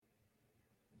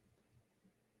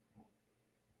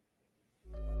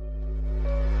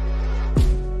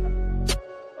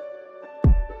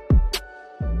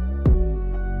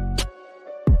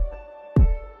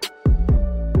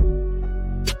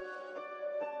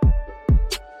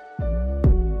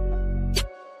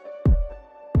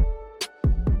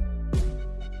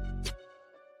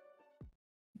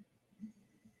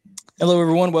Hello,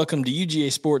 everyone. Welcome to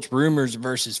UGA Sports Rumors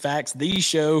versus Facts, the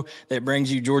show that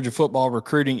brings you Georgia football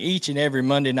recruiting each and every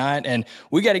Monday night. And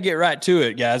we got to get right to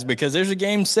it, guys, because there's a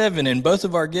Game 7, and both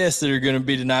of our guests that are going to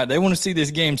be tonight, they want to see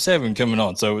this Game 7 coming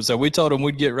on. So we told them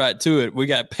we'd get right to it. We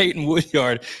got Peyton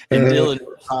Woodyard and Dylan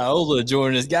Raiola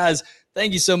joining us. Guys,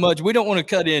 thank you so much. We don't want to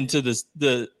cut into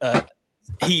the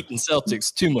Heat and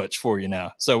Celtics too much for you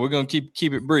now. So we're going to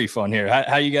keep it brief on here.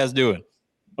 How you guys doing?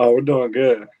 Oh, we're doing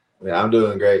good. Yeah, I'm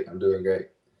doing great.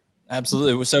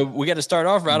 Absolutely. So we got to start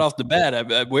off right off the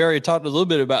bat. We already talked a little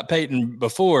bit about Peyton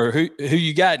before. Who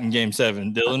you got in Game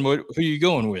 7, Dylan? Who you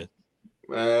going with?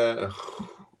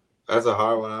 That's a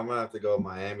hard one. I'm gonna have to go with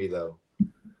Miami though.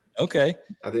 Okay.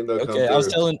 I think they'll come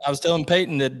I was telling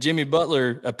Peyton that Jimmy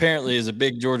Butler apparently is a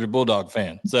big Georgia Bulldog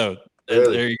fan. So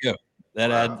really? There you go. That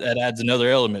adds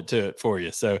another element to it for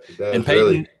you. So and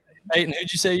Peyton,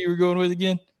 who'd you say you were going with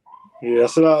again? Yeah,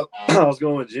 so I was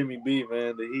going with Jimmy B,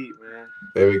 man, the Heat, man.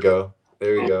 There we go.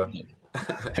 There we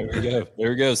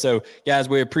go. So, guys,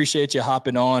 we appreciate you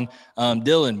hopping on.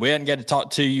 Dylan, we hadn't got to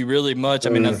talk to you really much. I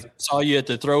mean, I saw you at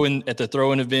the throw-in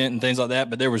event and things like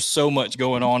that, but there was so much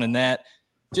going on in that.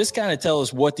 Just kind of tell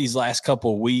us what these last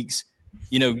couple of weeks,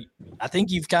 I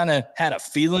think you've kind of had a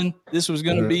feeling this was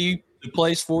going to be the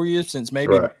place for you since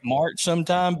maybe March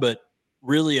sometime, but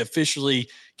really officially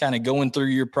kind of going through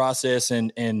your process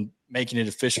and making it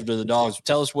official to the Dogs.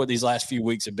 Tell us what these last few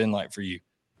weeks have been like for you.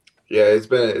 Yeah, it's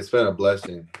been a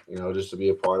blessing, just to be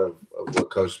a part of what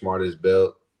Coach Smart has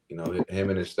built. Him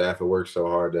and his staff have worked so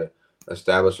hard to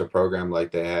establish a program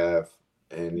like they have.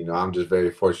 And, I'm just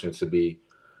very fortunate to be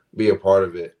a part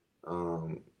of it.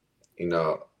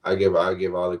 I give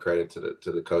all the credit to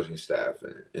the coaching staff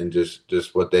and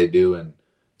just what they do and,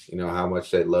 how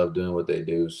much they love doing what they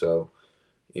do. So,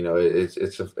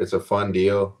 it's a fun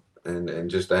deal. And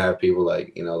just to have people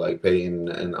like Peyton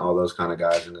and all those kind of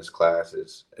guys in this class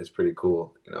is pretty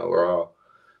cool.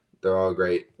 They're all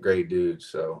great dudes.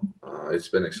 So it's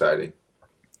been exciting.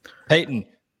 Peyton,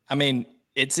 I mean,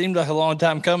 it seemed like a long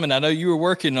time coming. I know you were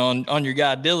working on your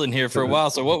guy Dylan here for a while.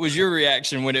 So what was your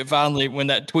reaction when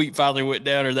that tweet finally went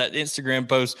down or that Instagram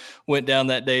post went down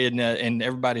that day and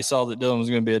everybody saw that Dylan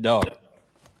was going to be a Dog?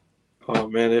 Oh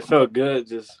man, it felt good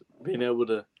just being able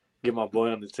to get my boy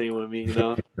on the team with me,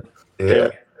 Yeah.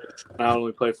 Not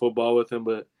only play football with him,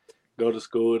 but go to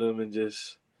school with him, and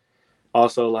just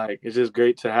also it's just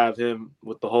great to have him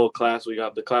with the whole class.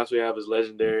 The class we have is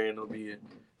legendary, and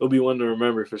it'll be one to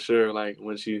remember for sure. Like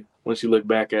once you look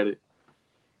back at it.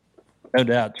 No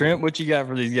doubt. Trent, what you got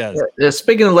for these guys? Yeah,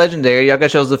 speaking of legendary, y'all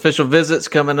got y'all's official visits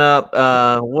coming up.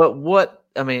 Y'all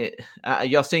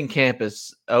seen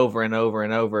campus over and over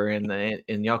and over,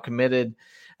 and y'all committed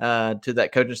to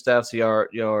that coaching staff, so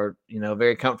you're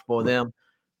very comfortable with them.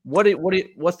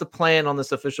 What's the plan on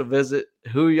this official visit?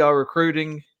 Who y'all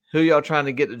recruiting? Who y'all trying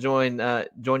to get to join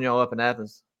y'all up in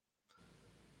Athens?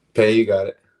 Pay, you got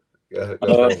it. Go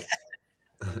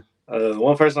ahead.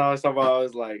 One person I always talk about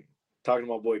is talking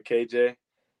to my boy KJ.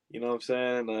 You know what I'm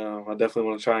saying? I definitely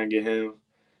want to try and get him.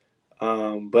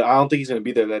 But I don't think he's gonna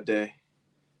be there that day.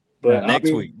 But the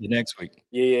next week.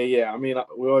 Yeah. I mean,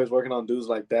 we're always working on dudes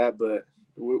like that, but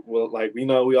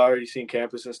we already seen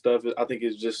campus and stuff. I think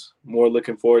it's just more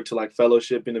looking forward to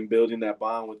fellowshipping and building that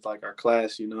bond with our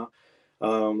class. We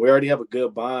already have a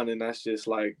good bond, and that's just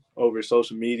over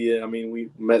social media. I mean, we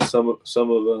met some of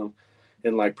them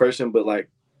in person, but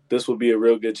this will be a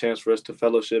real good chance for us to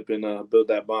fellowship and build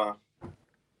that bond.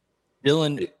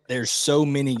 Dylan, there's so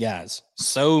many guys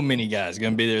going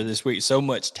to be there this week. So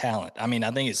much talent. I mean, I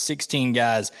think it's 16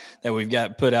 guys that we've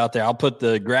got put out there. I'll put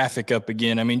the graphic up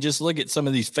again. I mean, just look at some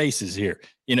of these faces here.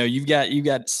 You've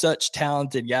got such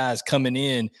talented guys coming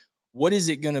in. What is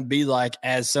it going to be like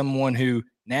as someone who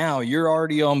now you're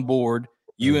already on board,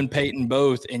 you and Peyton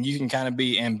both, and you can kind of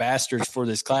be ambassadors for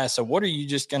this class. So what are you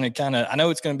just going to I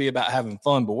know it's going to be about having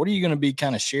fun, but what are you going to be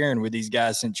kind of sharing with these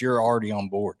guys since you're already on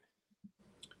board?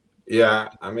 Yeah,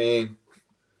 I mean,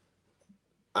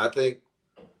 I think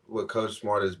what Coach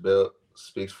Smart has built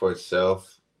speaks for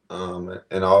itself,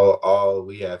 and all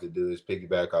we have to do is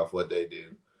piggyback off what they do.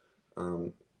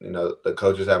 The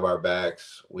coaches have our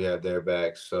backs, we have their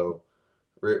backs, so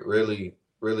really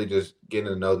just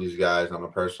getting to know these guys on a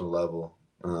personal level.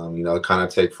 Kind of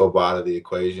take football out of the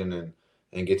equation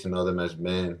and get to know them as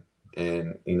men,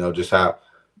 and just how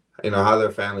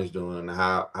their family's doing,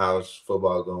 how's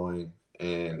football going.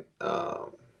 And,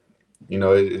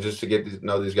 just to get to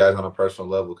know these guys on a personal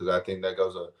level, because I think that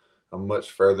goes a much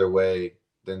further way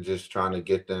than just trying to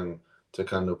get them to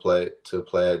come to play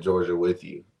at Georgia with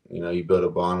you. You build a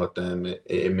bond with them.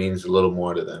 It means a little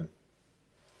more to them.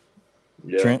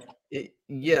 Yeah. Trent?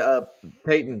 Yeah,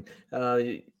 Peyton,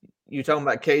 you're talking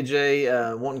about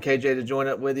KJ, wanting KJ to join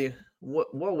up with you.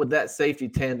 What would that safety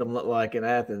tandem look like in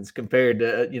Athens compared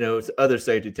to other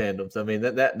safety tandems? I mean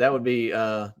that would be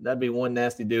that'd be one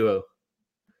nasty duo.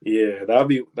 Yeah, that'd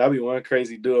be one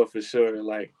crazy duo for sure.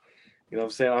 Like, you know what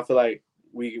I'm saying? I feel like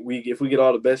we if we get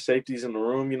all the best safeties in the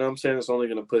room, you know what I'm saying, it's only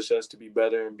gonna push us to be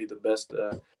better and be the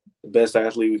best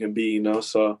athlete we can be, you know.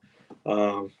 So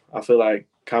I feel like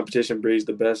competition breeds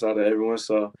the best out of everyone.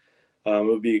 So it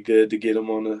would be good to get them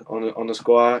on the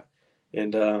squad,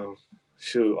 and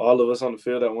shoot, all of us on the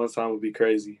field at one time would be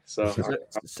crazy. So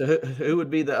So who would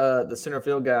be the center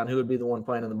field guy, and who would be the one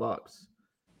playing in the box?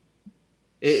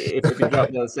 If you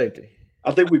drop down safety,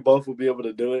 I think we both will be able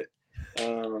to do it.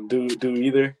 Do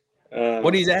either.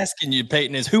 What he's asking you,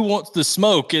 Peyton, is who wants the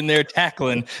smoke in there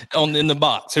tackling in the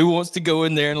box? Who wants to go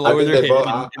in there and lower their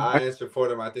head? I answer for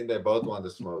them. I think they both want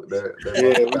the smoke. We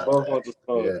both want the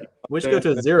smoke. Yeah. We should go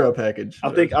to a zero package.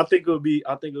 I think it would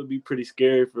be pretty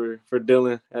scary for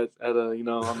Dylan at a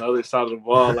on the other side of the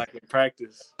ball, like in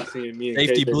practice, seeing me and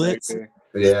safety KJ blitz.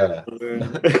 Yeah.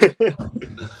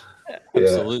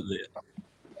 Absolutely.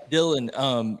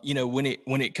 Dylan,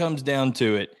 when it comes down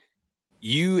to it,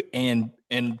 you and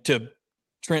to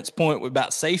Trent's point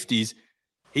about safeties,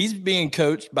 he's being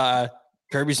coached by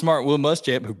Kirby Smart, Will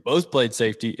Muschamp, who both played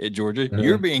safety at Georgia. Mm-hmm.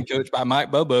 You're being coached by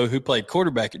Mike Bobo, who played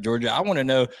quarterback at Georgia. I want to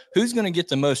know who's going to get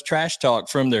the most trash talk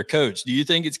from their coach. Do you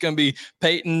think it's going to be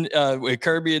Peyton with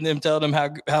Kirby and them telling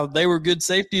them how they were good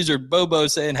safeties, or Bobo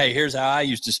saying, hey, here's how I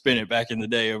used to spin it back in the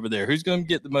day over there? Who's going to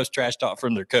get the most trash talk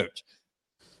from their coach?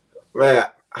 Man,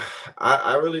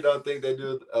 I really don't think they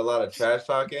do a lot of trash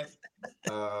talking.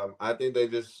 I think they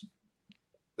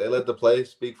let the play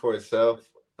speak for itself.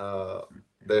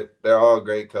 They're all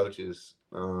great coaches,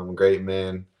 great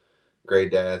men,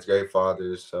 great dads, great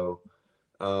fathers. So,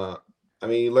 I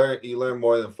mean, you learn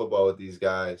more than football with these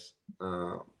guys.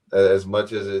 As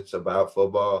much as it's about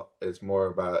football, it's more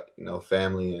about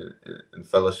family and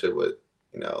fellowship with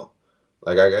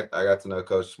like I got to know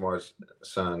Coach Smart's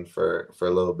son for a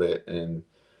little bit, and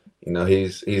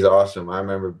he's awesome. I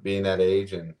remember being that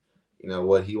age, and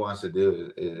what he wants to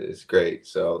do is great.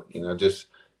 So just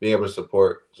being able to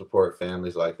support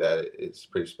families like that, it's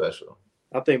pretty special.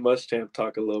 I think Muschamp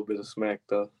talk a little bit of smack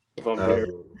though. If I'm here,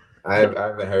 I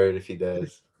haven't heard if he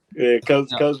does. Yeah, Coach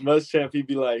Muschamp, he'd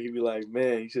be like,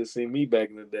 man, you should have seen me back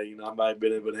in the day. I might have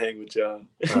been able to hang with y'all.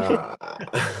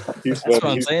 That's what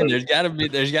I'm saying. There's got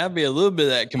to be a little bit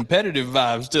of that competitive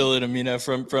vibe still in him,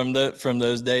 from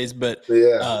those days. But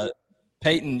yeah,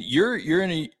 Peyton, you're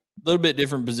in a little bit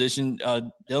different position.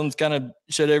 Dylan's kind of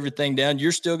shut everything down.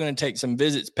 You're still going to take some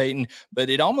visits, Peyton, but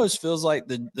it almost feels like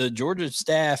the Georgia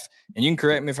staff, and you can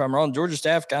correct me if I'm wrong, Georgia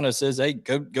staff kind of says, hey,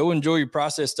 go enjoy your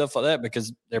process, stuff like that,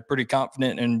 because they're pretty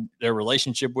confident in their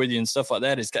relationship with you and stuff like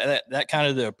that. Is that kind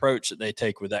of the approach that they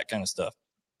take with that kind of stuff?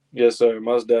 Yes, sir.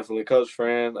 Most definitely. Coach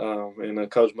Fran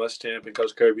and Coach Muschamp and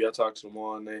Coach Kirby, I talked to them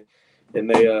all, and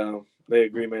they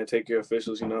agree, man. Take your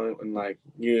officials, and like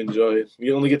you enjoy it.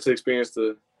 You only get to experience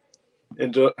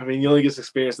you only get to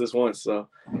experience this once. So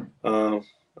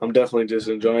I'm definitely just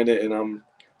enjoying it, and I'm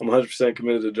 100%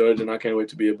 committed to Georgia, and I can't wait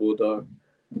to be a Bulldog.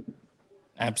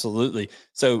 Absolutely.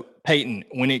 So Peyton,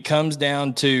 when it comes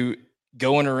down to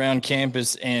going around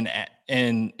campus and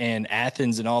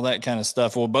Athens and all that kind of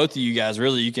stuff, well, both of you guys,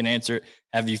 really, you can answer it.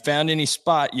 Have you found any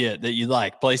spot yet that you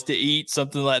like, place to eat,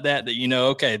 something like that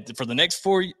okay, for the next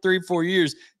 3-4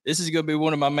 years, this is going to be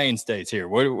one of my mainstays here?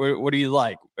 What do you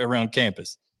like around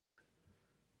campus?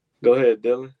 Go ahead,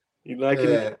 Dylan. You like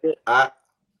it? I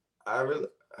really.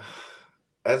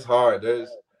 That's hard.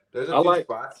 There's a few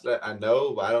spots that I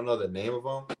know, but I don't know the name of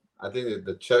them. I think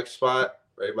the Chuck spot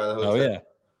right by the hotel.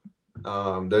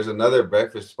 Oh yeah. There's another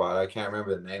breakfast spot. I can't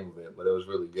remember the name of it, but it was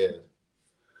really good.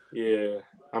 Yeah,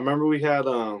 I remember we had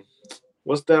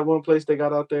what's that one place they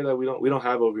got out there that we don't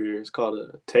have over here? It's called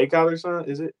a Takeout or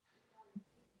something. Is it?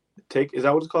 Is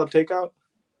that what it's called? Takeout.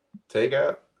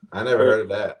 Takeout. I never heard of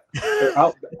that.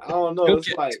 I don't know.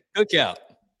 It's like Cookout.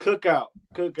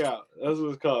 That's what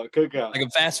it's called. Cookout. Like a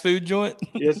fast food joint?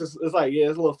 Yeah, it's a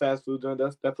little fast food joint.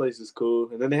 That place is cool.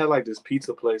 And then they had like this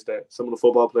pizza place that some of the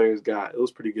football players got. It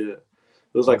was pretty good.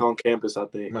 It was like on campus, I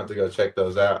think. I'm going to have to go check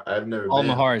those out. I've never been.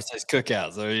 Mahar says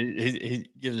Cookout, so he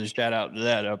gives a shout out to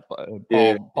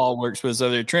that. Paul works with us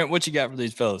over there. Trent, what you got for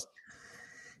these fellas?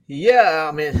 Yeah,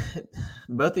 I mean,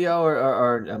 both of y'all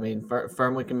are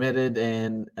firmly committed,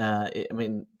 and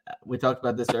we talked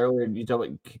about this earlier. You talked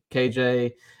about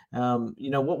KJ.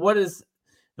 What is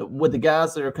with the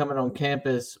guys that are coming on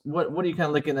campus, what are you kind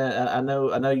of looking at? I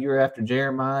know you're after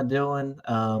Jeremiah Dillon.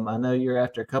 I know you're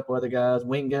after a couple other guys,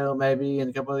 Wingo maybe, and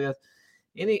a couple other guys.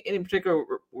 Any particular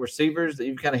receivers that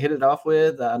you've kind of hit it off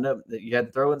with? I know that you had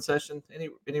the throwing session.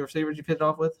 Any receivers you've hit it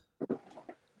off with?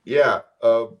 Yeah,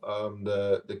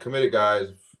 the committed guys,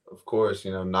 of course,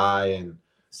 Nye and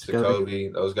Jacoby,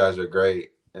 those guys are great.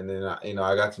 And then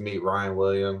I got to meet Ryan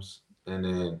Williams, and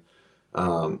then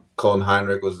Colton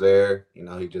Heinrich was there.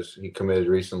 He committed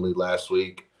recently last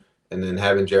week, and then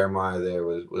having Jeremiah there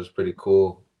was pretty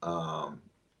cool.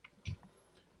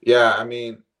 Yeah, I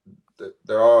mean,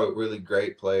 they're all really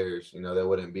great players. They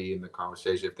wouldn't be in the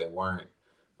conversation if they weren't.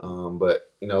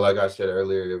 But like I said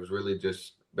earlier, it was really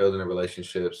just building the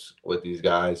relationships with these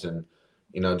guys, and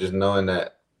just knowing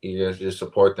that you just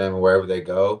support them wherever they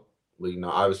go. We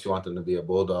obviously want them to be a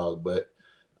Bulldog, but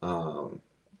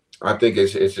I think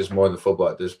it's just more than football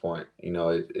at this point.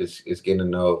 It's getting to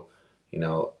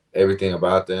know everything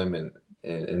about them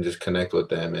and just connect with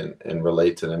them and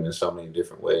relate to them in so many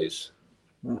different ways.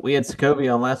 We had Jacoby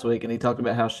on last week, and he talked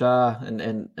about how shy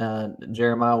and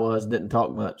Jeremiah didn't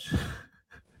talk much.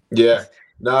 Yeah,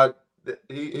 no,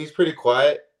 he's pretty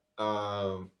quiet,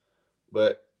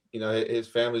 but his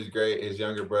family's great. His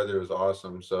younger brother was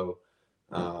awesome, so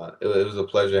it was a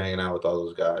pleasure hanging out with all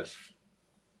those guys.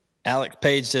 Alex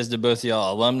Page says to both of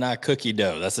y'all, alumni cookie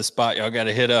dough. That's a spot y'all got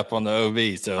to hit up on the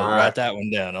OV. So write that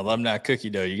one down. Alumni cookie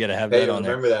dough. You got to have that on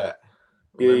there. Remember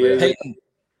that.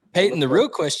 Peyton, the real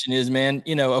question is, man,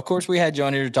 of course we had you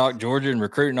on here to talk Georgia and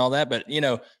recruit and all that, but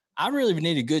I really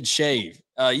need a good shave.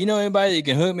 Anybody that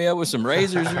can hook me up with some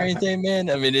razors or anything, man?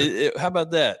 I mean, how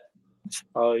about that?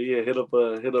 Oh yeah, hit up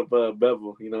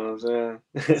Bevel. You know what I'm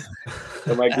saying?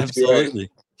 Absolutely.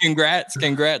 Congrats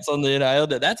on the NIL.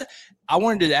 I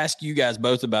wanted to ask you guys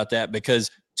both about that,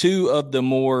 because two of the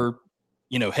more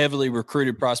heavily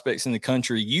recruited prospects in the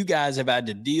country, you guys have had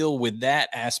to deal with that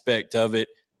aspect of it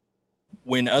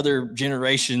when other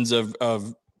generations of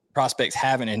prospects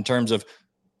haven't, in terms of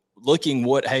looking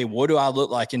what do I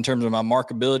look like in terms of my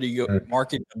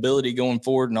marketability going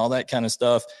forward and all that kind of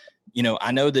stuff.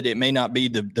 I know that it may not be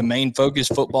the main focus,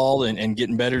 football and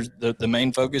getting better, the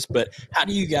main focus, but how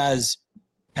do you guys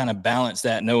kind of balance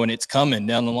that, knowing it's coming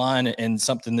down the line and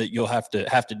something that you'll have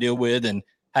to deal with, and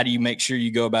how do you make sure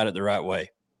you go about it the right way?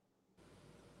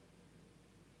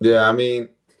 Yeah, I mean,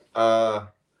 I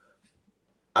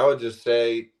would just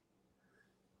say,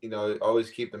 always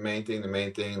keep the main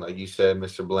thing. Like you said,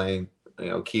 Mr. Blaine,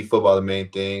 keep football the main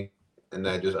thing, and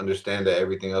that just understand that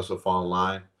everything else will fall in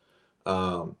line.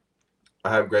 I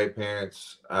have great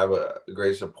parents. I have a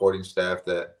great supporting staff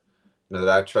that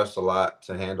I trust a lot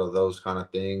to handle those kind of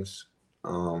things.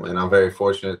 And I'm very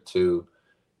fortunate to,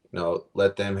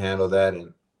 let them handle that,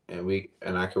 and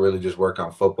I can really just work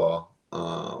on football.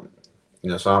 So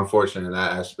I'm fortunate in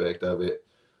that aspect of it.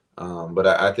 But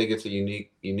I think it's a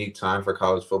unique time for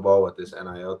college football with this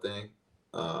NIL thing.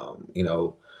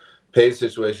 Paid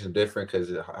situation is different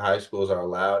because high schools are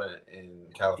allowed in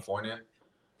California.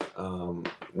 In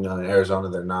Arizona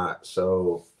they're not.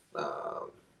 So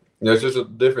it's just a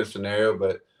different scenario.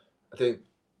 But I think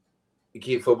you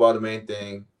keep football the main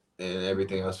thing, and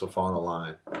everything else will fall in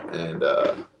line. And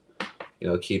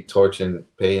keep torching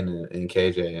Peyton and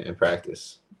KJ in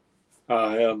practice. Oh,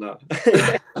 hell no.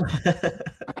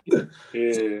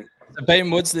 Yeah. So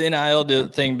Peyton, what's the NIL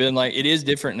thing been like? It is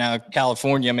different now,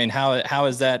 California. I mean, how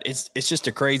is that? It's just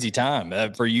a crazy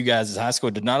time for you guys as high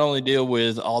school to not only deal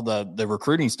with all the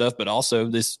recruiting stuff, but also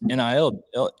this NIL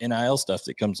stuff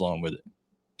that comes along with it.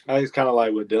 I think it's kind of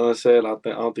like what Dylan said. I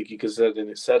don't think you could said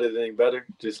it any better.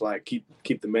 Just like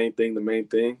keep the main thing the main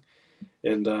thing,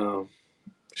 and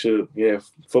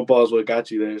football is what got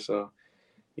you there. So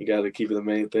you got to keep it the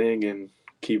main thing and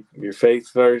keep your faith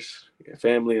first, your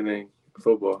family, and then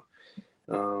football.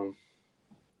 I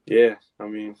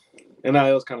mean,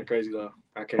 NIL is kind of crazy though.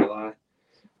 I can't lie.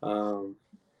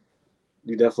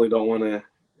 You definitely don't want to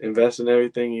invest in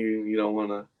everything. You don't want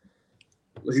to.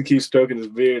 He keeps stroking his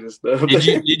beard and stuff.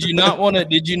 Did you not want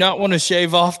to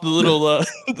shave off the little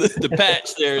the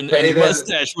patch there and the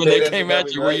mustache when they came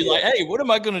at you? Were you like, hey, what am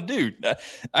I gonna do?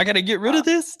 I gotta get rid of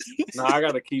this? No, I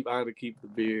gotta keep the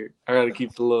beard. I gotta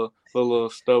keep the little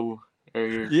stubble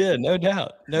right here. Yeah, no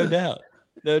doubt,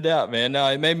 man. No,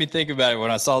 it made me think about it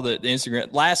when I saw the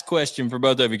Instagram. Last question for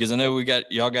both of you, because I know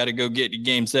y'all got to go get to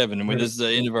Game 7, and this is the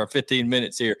end of our 15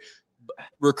 minutes here.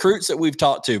 Recruits that we've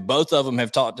talked to, both of them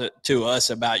have talked to us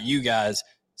about you guys,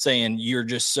 saying you're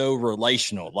just so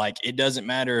relational. Like, it doesn't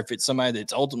matter if it's somebody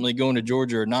that's ultimately going to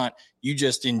Georgia or not. You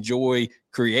just enjoy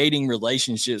creating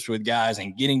relationships with guys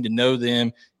and getting to know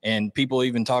them. And people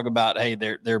even talk about, hey,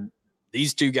 they're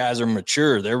these two guys are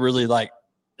mature. They're really like,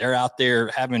 they're out there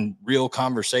having real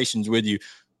conversations with you.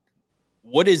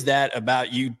 What is that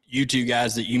about you two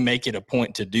guys that you make it a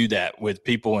point to do that with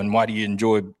people, and why do you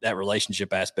enjoy that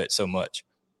relationship aspect so much?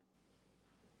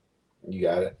 You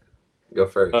got it. Go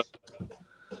first.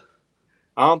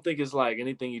 I don't think it's like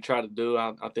anything you try to do.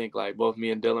 I think like both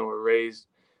me and Dylan were raised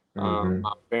by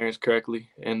parents correctly,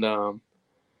 and I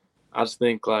just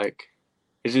think like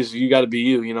it's just you got to be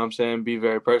you. You know what I'm saying? Be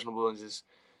very personable and just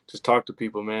talk to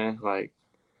people, man. Like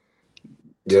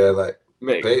like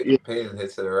Peyton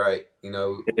hits it right. You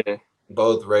know,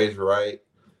 both raised right.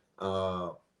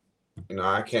 You know,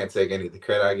 I can't take any of the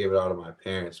credit. I give it all to my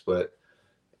parents, but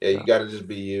you got to just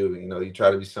be you. You know, you try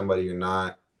to be somebody you're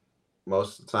not.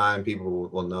 Most of the time, people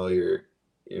will know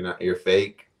you're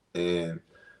fake, and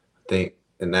I think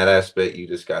in that aspect, you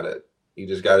just gotta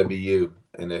be you.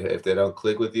 And if they don't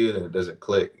click with you, then it doesn't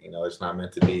click. You know, it's not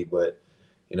meant to be. But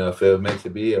you know, if it was meant to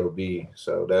be, it'll be.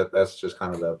 So that's just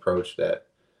kind of the approach that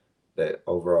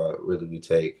overall really we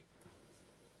take.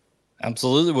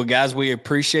 Absolutely. Well, guys, we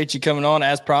appreciate you coming on.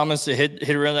 As promised, to hit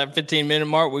around that 15-minute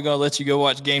mark, we're going to let you go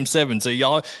watch Game 7. So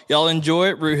y'all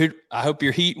enjoy it. I hope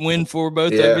your Heat win for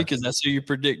both of you, because that's who you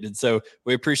predicted. So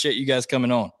we appreciate you guys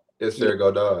coming on. Yes, sir.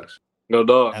 Go Dogs. Go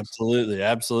Dogs. Absolutely.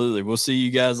 Absolutely. We'll see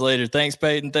you guys later. Thanks,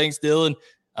 Peyton. Thanks, Dylan.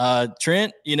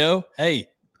 Trent, you know, hey,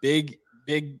 big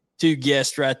two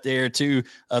guests right there, two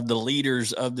of the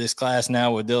leaders of this class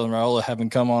now, with Dylan Raiola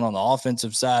having come on the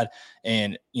offensive side.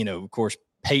 And, you know, of course,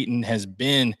 Peyton has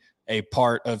been a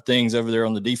part of things over there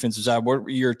on the defensive side. What were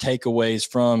your takeaways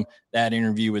from that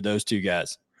interview with those two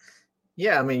guys?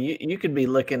 Yeah, I mean, you could be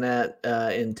looking at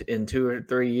in 2 or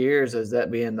 3 years as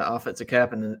that being the offensive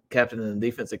captain and the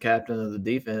defensive captain of the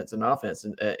defense and offense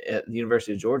at the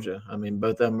University of Georgia. I mean,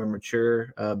 both of them are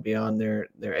mature beyond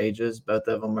their ages. Both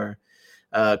of them are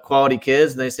quality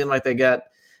kids, and they seem like they got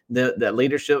that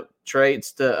leadership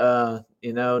traits to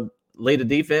lead a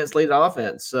defense, lead an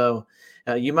offense. So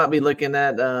you might be looking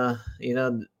at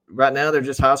right now they're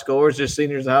just high schoolers, just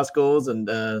seniors in high schools, and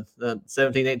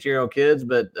 17, 18-year-old kids.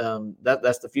 But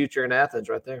that's the future in Athens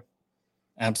right there.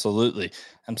 Absolutely.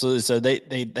 So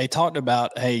they talked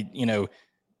about, hey, you know,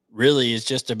 really it's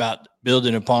just about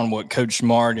building upon what Coach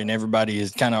Smart and everybody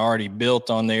has kind of already built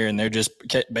on there, and they're just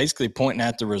basically pointing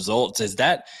at the results. Is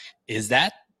that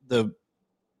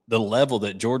the level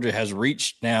that Georgia has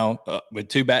reached now with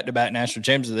 2 back-to-back national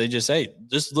champions? They just say,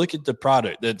 just look at the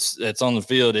product that's on the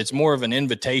field. It's more of an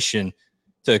invitation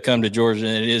to come to Georgia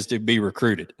than it is to be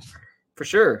recruited. For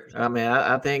sure. I mean,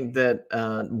 I think that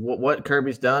what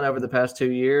Kirby's done over the past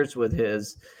 2 years with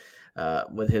his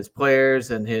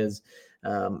players and his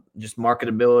just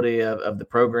marketability of the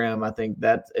program, I think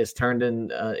that is turned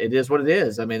in. It is what it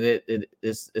is. I mean,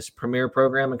 it's a premier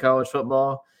program in college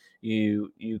football.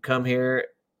 You come here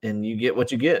and you get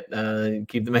what you get.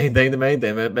 Keep the main thing.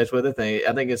 That's what the thing.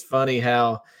 I think it's funny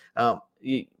how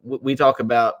we talk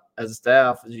about as a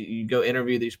staff. You go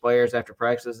interview these players after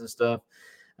practices and stuff,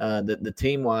 the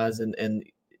team wise, and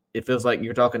it feels like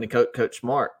you're talking to Coach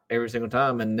Smart every single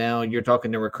time. And now you're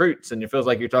talking to recruits, and it feels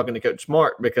like you're talking to Coach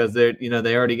Smart because they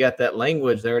already got that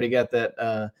language. They already got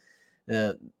that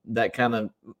that kind of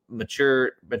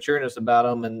matureness about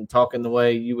them, and talking the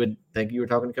way you would think you were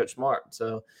talking to Coach Smart.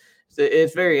 So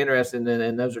it's very interesting,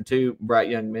 and those are two bright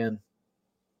young men.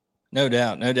 No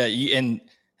doubt. And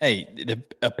hey,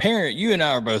 a parent, you and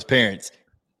I are both parents.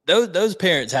 Those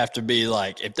parents have to be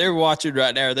like, if they're watching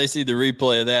right now, or they see the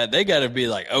replay of that, they got to be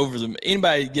like over them.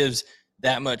 Anybody gives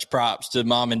that much props to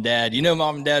mom and dad,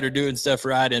 mom and dad are doing stuff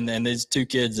right, and there's two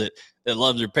kids that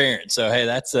love their parents. So hey,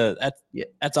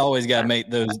 that's always got to make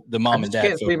the mom and dad. I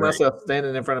can't see myself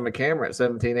standing in front of a camera at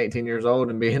 17, 18 years old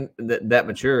and being that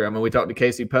mature. I mean, we talked to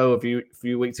Casey Poe a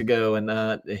few weeks ago,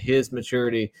 and his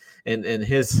maturity and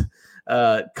his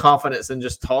confidence in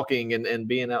just talking and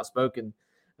being outspoken.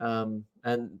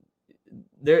 And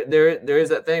there is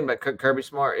that thing, but Kirby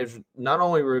Smart is not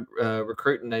only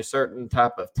recruiting a certain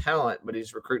type of talent, but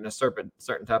he's recruiting a certain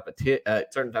type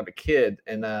of kid,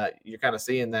 and you're kind of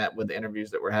seeing that with the interviews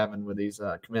that we're having with these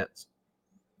commits.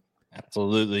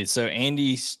 Absolutely. So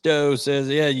Andy Stowe says,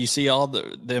 yeah, you see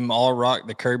them all rock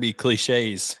the Kirby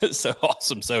cliches. So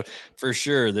awesome. So for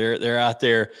sure, they're out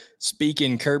there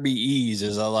speaking Kirby-ese,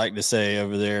 as I like to say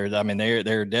over there. I mean,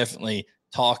 they're definitely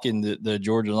talking the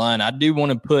Georgia line. I do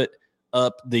want to put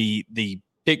up the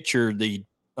picture, the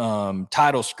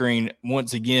title screen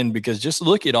once again, because just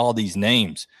look at all these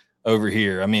names over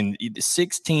here. I mean,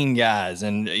 16 guys,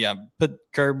 and put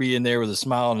Kirby in there with a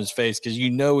smile on his face, because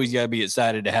he's got to be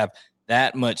excited to have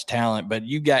that much talent. But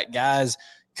you got guys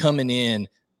coming in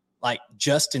like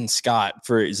Justin Scott,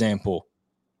 for example,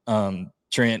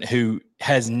 Trent, who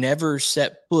has never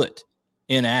set foot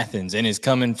in Athens and is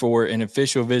coming for an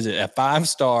official visit, a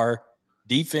 5-star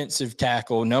defensive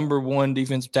tackle, number 1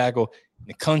 defensive tackle in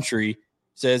the country,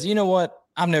 says, you know what?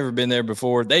 I've never been there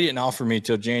before. They didn't offer me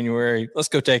till January. Let's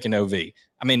go take an OV.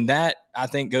 I mean, that I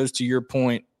think goes to your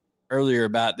point earlier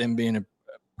about them being a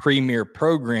premier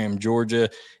program, Georgia.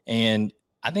 And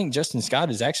I think Justin Scott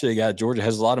is actually a guy Georgia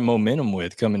has a lot of momentum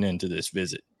with coming into this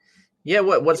visit. Yeah,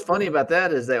 what's funny about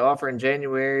that is they offer in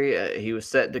January. He was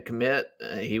set to commit.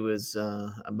 He was,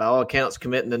 by all accounts,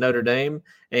 committing to Notre Dame,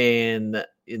 and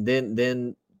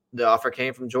then the offer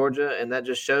came from Georgia, and that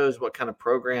just shows what kind of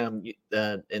program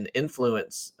and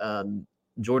influence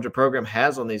Georgia program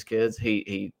has on these kids.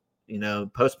 He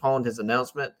postponed his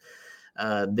announcement.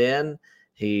 Then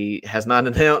he has not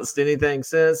announced anything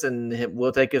since, and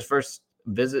will take his first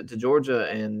visit to Georgia,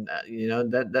 and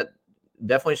that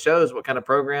definitely shows what kind of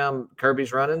program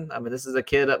Kirby's running. I mean, this is a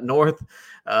kid up north,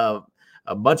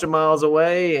 a bunch of miles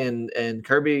away, and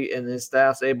Kirby and his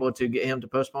staff's able to get him to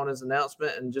postpone his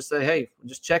announcement and just say, hey,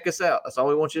 just check us out. That's all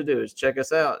we want you to do is check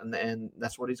us out. And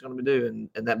that's what he's going to do.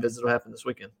 And that visit will happen this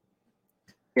weekend.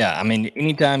 Yeah. I mean,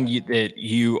 anytime that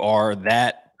you are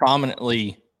that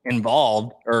prominently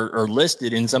involved or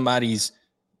listed in somebody's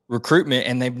recruitment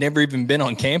and they've never even been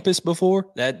on campus before,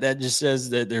 that just says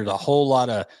that there's a whole lot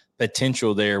of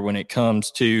potential there when it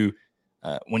comes to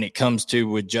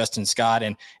with Justin Scott.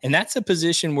 And that's a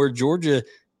position where Georgia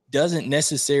doesn't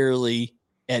necessarily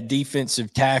at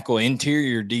defensive tackle,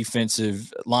 interior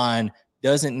defensive line,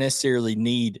 doesn't necessarily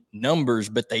need numbers,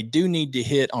 but they do need to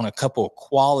hit on a couple of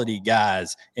quality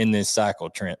guys in this cycle,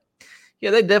 Trent.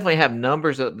 Yeah, they definitely have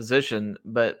numbers at the position,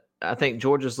 but I think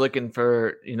Georgia's looking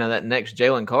for, that next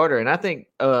Jalen Carter. And I think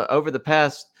over the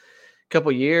past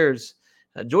couple of years,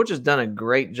 Georgia's done a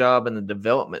great job in the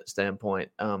development standpoint.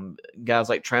 Guys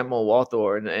like Trammell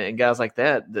Walthor and guys like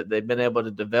that they've been able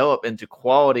to develop into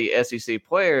quality SEC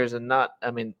players, and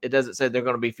it doesn't say they're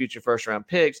going to be future first-round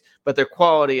picks, but they're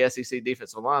quality SEC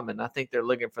defensive linemen. I think they're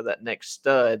looking for that next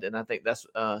stud, and I think that's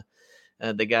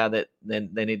the guy that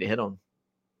they need to hit on.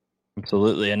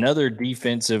 Absolutely. Another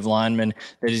defensive lineman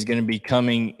that is going to be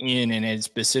coming in, and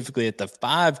specifically at the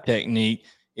 5 technique,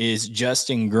 is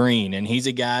Justin Green. And he's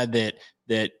a guy that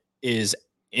is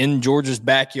in Georgia's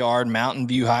backyard, Mountain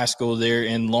View High School there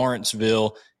in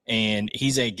Lawrenceville. And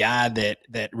he's a guy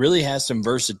that really has some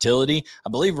versatility. I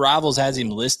believe Rivals has him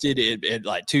listed at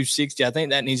like 260. I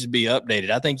think that needs to be updated.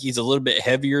 I think he's a little bit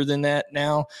heavier than that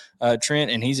now,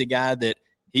 Trent. And he's a guy that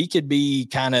he could be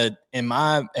kind of, in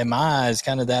my eyes,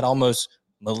 kind of that almost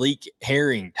Malik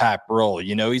Herring type role.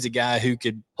 He's a guy who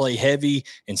could play heavy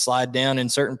and slide down in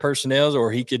certain personnels,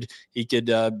 or he could be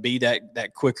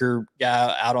that quicker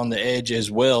guy out on the edge as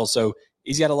well. So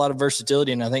he's got a lot of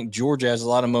versatility, and I think Georgia has a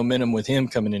lot of momentum with him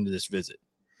coming into this visit.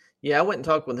 Yeah, I went and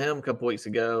talked with him a couple weeks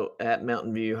ago at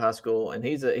Mountain View High School, and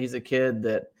he's a kid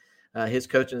that his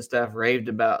coaching staff raved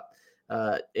about.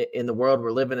 In the world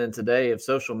we're living in today of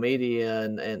social media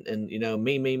and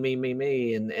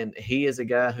me, and he is a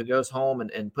guy who goes home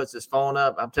and puts his phone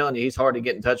up. I'm telling you, he's hard to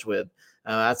get in touch with.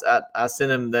 I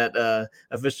sent him that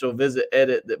official visit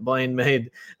edit that Blaine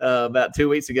made about 2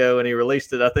 weeks ago, and he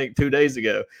released it, I think, 2 days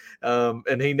ago.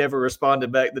 And he never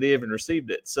responded back that he even received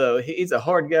it. So he's a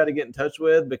hard guy to get in touch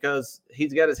with because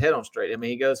he's got his head on straight. I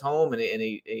mean, he goes home and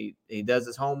he does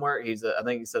his homework. I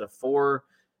think he said a 4.2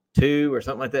 or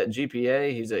something like that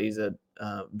GPA. He's a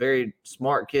very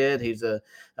smart kid. He's a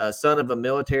son of a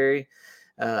military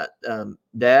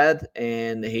dad,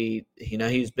 and he's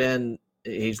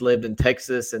lived in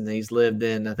Texas, and he's lived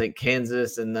in, I think,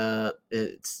 Kansas, and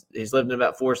he's lived in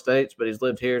about 4 states, but he's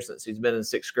lived here since he's been in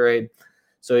 6th grade.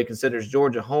 So he considers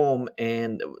Georgia home.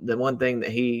 And the one thing that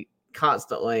he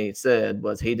constantly said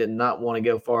was he did not want to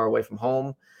go far away from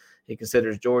home. He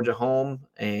considers Georgia home,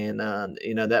 and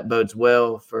that bodes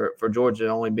well for Georgia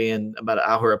only being about an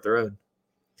hour up the road.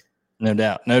 No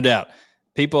doubt.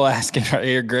 People asking right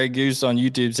here, Greg Goose on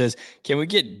YouTube says, can we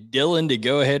get Dylan to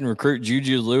go ahead and recruit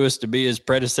Juju Lewis to be his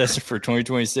predecessor for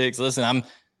 2026? Listen,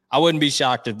 I wouldn't be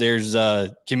shocked if there's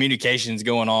communications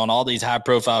going on. All these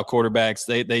high-profile quarterbacks,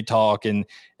 they talk, and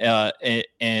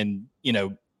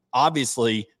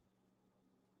obviously –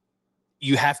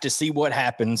 you have to see what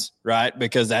happens, right?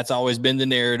 Because that's always been the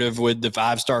narrative with the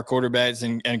 5-star quarterbacks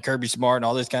and Kirby Smart and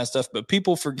all this kind of stuff. But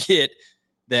people forget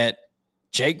that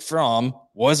Jake Fromm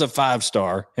was a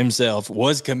 5-star himself,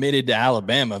 was committed to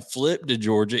Alabama, flipped to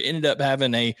Georgia, ended up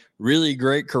having a really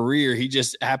great career. He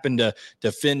just happened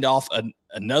to fend off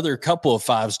another couple of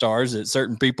 5-stars that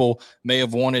certain people may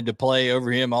have wanted to play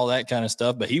over him, all that kind of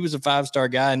stuff. But he was a 5-star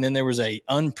guy. And then there was a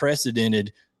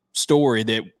unprecedented story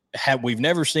that we've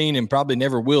never seen and probably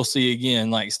never will see again,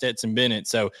 like Stetson Bennett.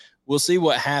 So we'll see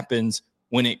what happens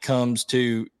when it comes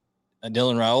to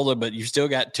Dylan Raiola, but you've still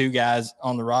got 2 guys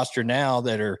on the roster now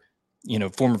that are,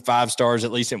 former 5-stars,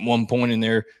 at least at one point in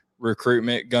their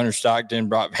recruitment, Gunnar Stockton,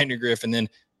 Brock Vandegrift. And then,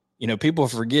 people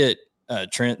forget,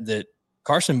 Trent, that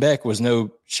Carson Beck was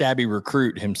no shabby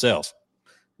recruit himself.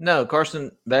 No,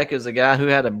 Carson Beck is a guy who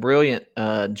had a brilliant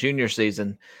junior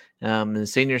season. In the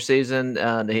senior season,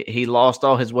 he lost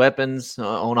all his weapons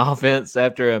on offense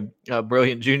after a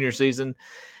brilliant junior season,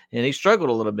 and he struggled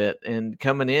a little bit. And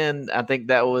coming in, I think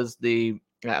that was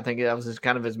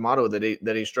kind of his motto,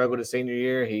 that he struggled his senior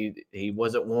year. He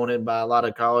wasn't wanted by a lot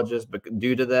of colleges, but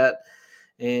due to that,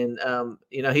 and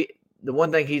the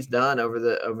one thing he's done over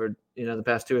the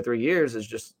past 2 or 3 years is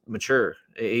just mature.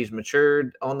 He's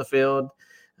matured on the field.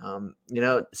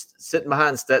 Sitting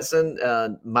behind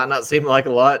Stetson might not seem like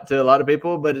a lot to a lot of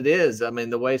people, but it is. I mean,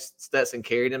 the way Stetson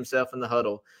carried himself in the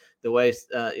huddle, the way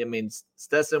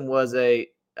Stetson was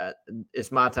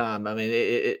it's my time. I mean,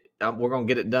 we're going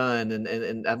to get it done.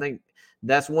 And I think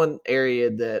that's one area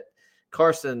that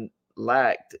Carson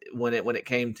lacked when it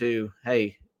came to,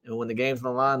 hey, when the game's on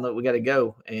the line, look, we got to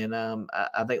go. And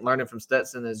I think learning from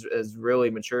Stetson has really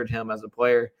matured him as a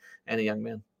player and a young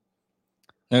man.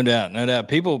 No doubt.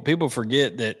 People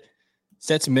forget that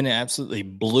Stetson Bennett absolutely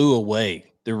blew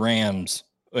away the Rams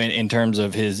in terms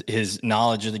of his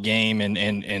knowledge of the game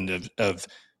and of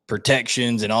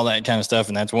protections and all that kind of stuff.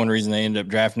 And that's one reason they ended up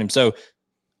drafting him. So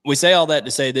we say all that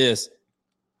to say this.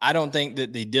 I don't think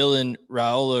that the Dylan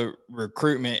Raiola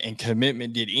recruitment and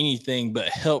commitment did anything but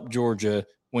help Georgia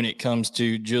when it comes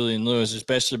to Julian Lewis,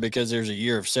 especially because there's a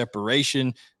year of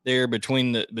separation there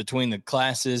between the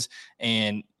classes.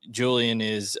 And Julian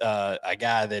is a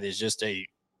guy that is just a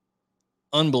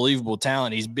unbelievable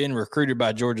talent. He's been recruited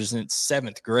by Georgia since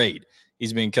 7th grade.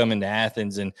 He's been coming to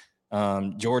Athens, and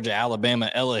Georgia, Alabama,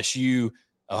 LSU,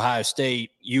 Ohio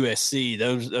State, USC,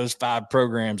 those 5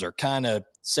 programs are kind of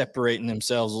separating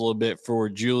themselves a little bit for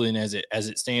Julian as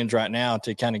it stands right now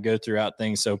to kind of go throughout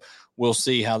things. So we'll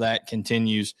see how that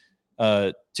continues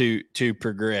to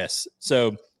progress.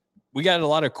 So we got a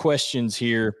lot of questions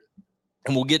here,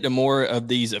 and we'll get to more of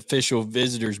these official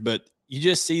visitors, but you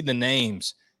just see the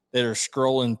names that are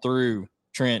scrolling through,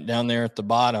 Trent, down there at the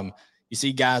bottom. You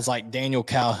see guys like Daniel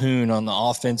Calhoun on the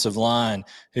offensive line,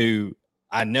 who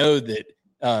I know that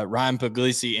Ryan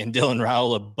Puglisi and Dylan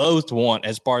Raiola both want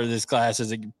as part of this class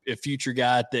as a future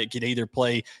guy that could either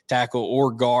play tackle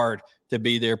or guard to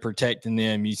be there protecting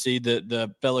them. You see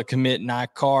the fellow commit Nye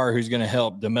Carr, who's going to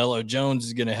help. DeMello Jones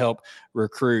is going to help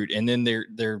recruit. And then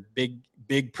they're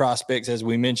big prospects, as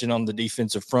we mentioned, on the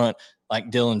defensive front, like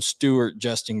Dylan Stewart,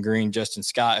 Justin Green, Justin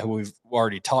Scott, who we've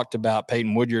already talked about,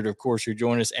 Peyton Woodyard, of course, who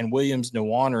joined us, and Williams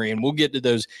Nwaneri. And we'll get to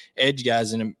those edge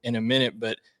guys in a minute.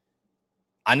 But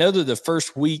I know that the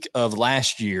first week of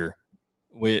last year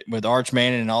with Arch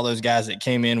Manning and all those guys that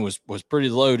came in was pretty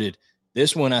loaded.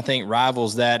 This one, I think,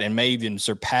 rivals that and may even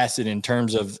surpass it in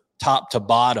terms of top to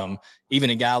bottom. Even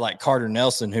a guy like Carter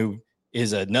Nelson, who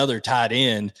is another tight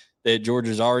end that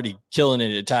Georgia's already killing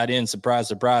it at tight end, surprise,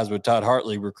 surprise, with Todd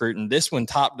Hartley recruiting. This one,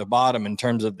 top to bottom, in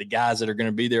terms of the guys that are going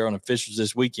to be there on officials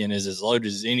this weekend, is as loaded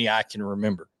as any I can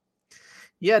remember.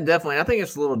 Yeah, definitely. I think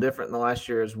it's a little different than the last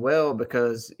year as well,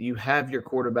 because you have your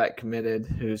quarterback committed,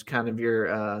 who's kind of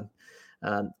your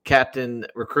captain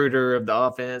recruiter of the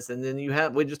offense. And then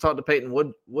we just talked to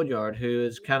Peyton Woodyard, who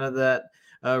is kind of that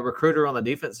recruiter on the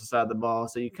defensive side of the ball.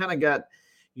 So you kind of got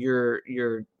your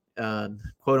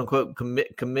quote unquote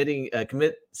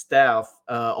commit staff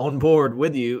on board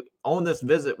with you on this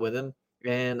visit with him.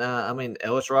 And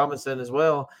Ellis Robinson as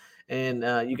well. And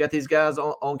you got these guys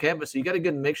on campus. So you got a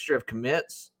good mixture of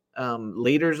commits,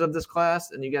 leaders of this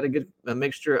class, and you got a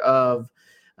mixture of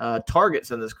targets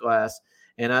in this class.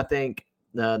 And I think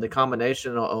the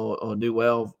combination will do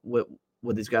well with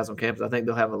these guys on campus. I think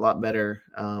they'll have a lot better,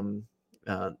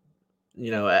 when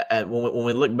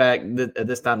we look back at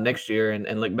this time next year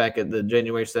and look back at the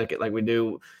January 2nd, like we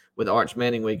do with Arch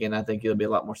Manning weekend, I think it'll be a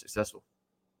lot more successful.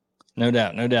 No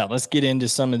doubt. Let's get into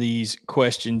some of these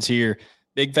questions here.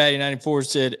 Big Fatty 94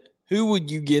 said, who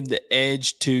would you give the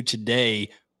edge to today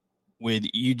with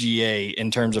UGA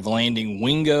in terms of landing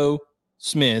Wingo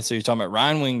Smith? So you're talking about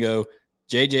Ryan Wingo,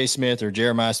 J.J. Smith, or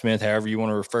Jeremiah Smith, however you want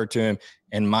to refer to him,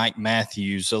 and Mike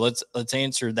Matthews. So let's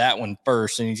answer that one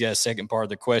first, and he's got a second part of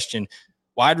the question.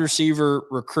 Wide receiver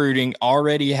recruiting,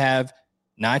 already have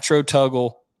Nitro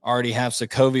Tuggle, already have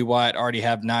Sokovie White, already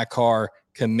have Nye Carr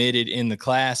committed in the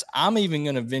class. I'm even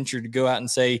going to venture to go out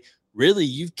and say, really,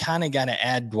 you've kind of got to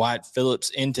add Dwight Phillips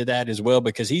into that as well,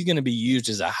 because he's going to be used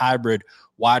as a hybrid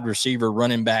wide receiver,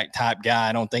 running back type guy.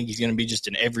 I don't think he's going to be just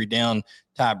an every down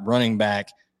type running back.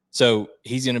 So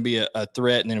he's going to be a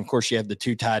threat. And then, of course, you have the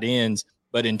 2 tight ends.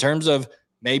 But in terms of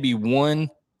maybe 1-2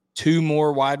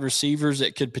 more wide receivers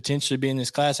that could potentially be in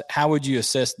this class, how would you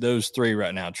assess those 3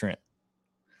 right now, Trent?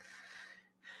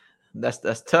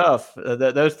 That's tough.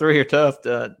 Those 3 are tough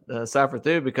to cipher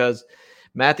through because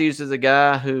Matthews is a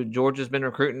guy who Georgia's been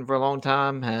recruiting for a long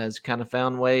time, has kind of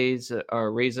found ways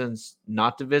or reasons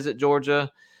not to visit Georgia.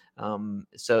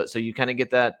 So you kind of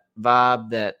get that vibe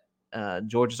that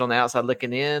Georgia's on the outside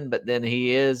looking in, but then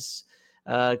he is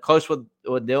close with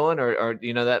Dylan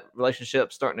or that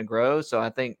relationship starting to grow. So I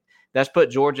think that's put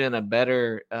Georgia in a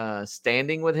better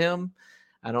standing with him.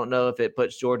 I don't know if it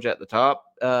puts Georgia at the top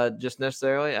just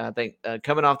necessarily. I think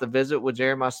coming off the visit with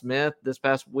Jeremiah Smith this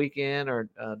past weekend or,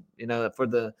 for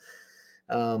the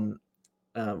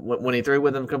when he threw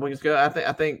with him a couple weeks ago,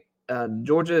 I think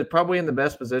Georgia is probably in the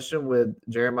best position with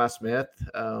Jeremiah Smith.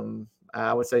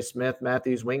 I would say Smith,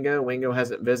 Matthews, Wingo. Wingo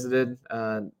hasn't visited.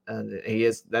 And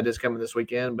that is coming this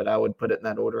weekend, but I would put it in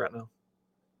that order right now.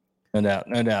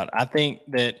 No doubt. I think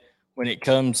that when it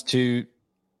comes to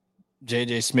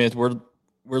JJ Smith,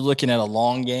 we're looking at a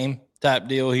long game type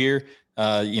deal here.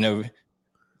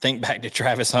 Think back to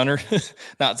Travis Hunter.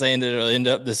 Not saying that it'll end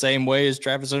up the same way as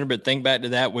Travis Hunter, but think back to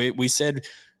that. We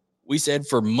said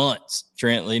for months,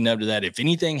 Trent, leading up to that, if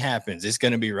anything happens, it's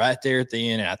going to be right there at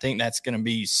the end. And I think that's going to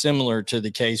be similar to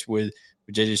the case with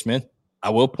JJ Smith. I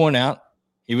will point out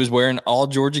he was wearing all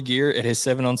Georgia gear at his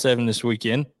 7-on-7 this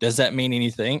weekend. Does that mean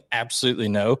anything? Absolutely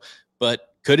no.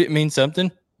 But could it mean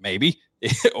something? Maybe.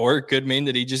 Or it could mean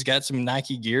that he just got some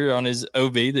Nike gear on his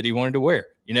OV that he wanted to wear.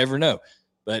 You never know.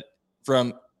 But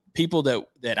from people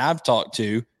that I've talked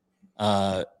to,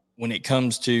 when it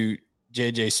comes to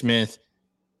JJ Smith,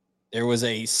 there was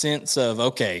a sense of,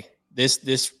 okay,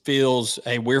 this feels,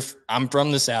 hey, I'm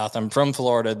from the South, I'm from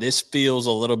Florida. This feels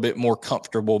a little bit more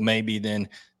comfortable maybe than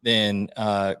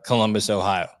Columbus,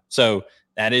 Ohio. So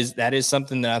that is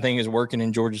something that I think is working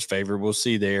in Georgia's favor. We'll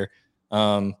see there.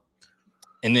 And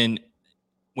then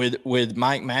with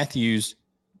Mike Matthews,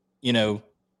 you're going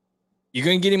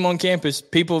to get him on campus.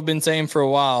 People have been saying for a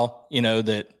while,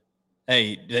 that,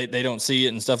 hey, they don't see it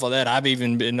and stuff like that. I've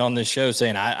even been on this show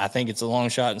saying I think it's a long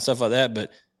shot and stuff like that.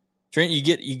 But Trent, you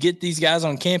get these guys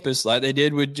on campus like they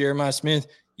did with Jeremiah Smith.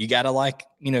 You got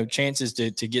to chances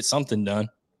to get something done.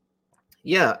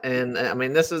 Yeah, and I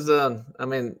mean this is a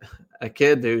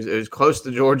kid who's close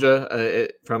to Georgia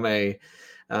from a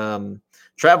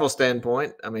travel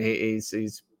standpoint. I mean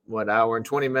he's what, hour and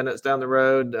 20 minutes down the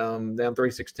road, down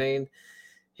 316.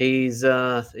 He's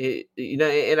and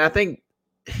I think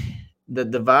the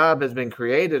vibe has been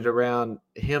created around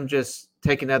him just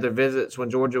taking other visits when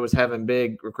Georgia was having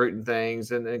big recruiting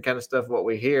things and kind of stuff what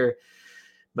we hear.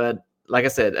 But like I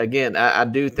said, again, I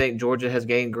do think Georgia has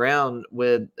gained ground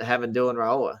with having Dylan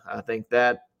Raiola. I think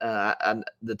that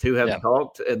the two have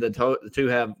talked, the two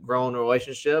have grown a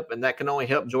relationship, and that can only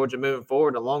help Georgia moving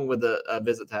forward along with the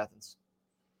visit to Athens.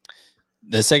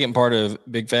 The second part of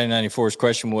Big Fatty 94's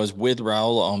question was, with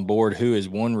Raiola on board, who is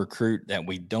one recruit that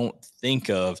we don't think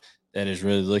of that is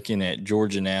really looking at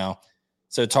Georgia now?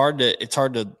 So it's hard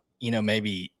to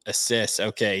maybe assess,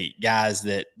 okay, guys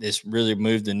that this really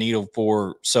moved the needle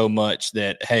for so much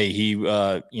that, hey, he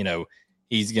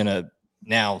he's going to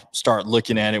now start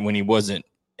looking at it when he wasn't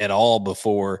at all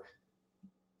before.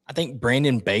 I think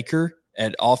Brandon Baker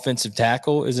at offensive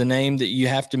tackle is a name that you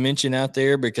have to mention out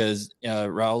there because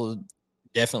Raiola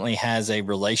definitely has a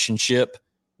relationship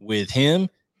with him,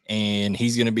 and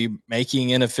he's going to be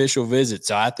making an official visit.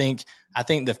 So I think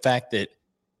the fact that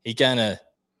he kind of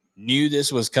knew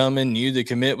this was coming, knew the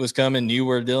commit was coming, knew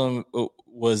where Dylan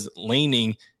was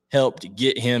leaning, helped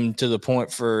get him to the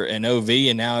point for an OV,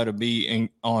 and now it'll be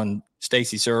on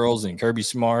Stacey Searles and Kirby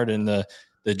Smart and the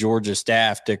Georgia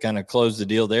staff to kind of close the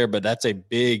deal there. But that's a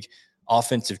big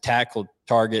offensive tackle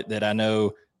target that I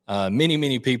know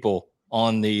many people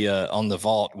on the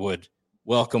vault would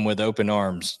welcome with open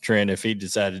arms, Trent, if he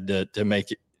decided to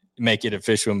make it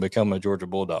official and become a Georgia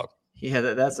Bulldog. Yeah,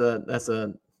 that's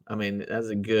a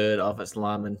good offensive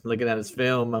lineman. Looking at his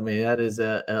film, that is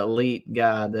an elite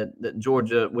guy that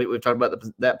Georgia, we've talked about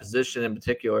that position in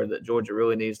particular that Georgia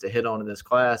really needs to hit on in this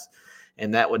class,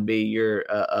 and that would be your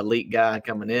elite guy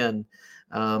coming in.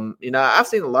 I've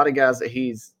seen a lot of guys that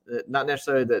he's not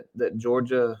necessarily that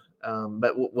Georgia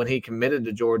but when he committed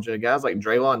to Georgia, guys like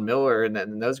Draylon Miller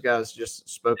and those guys just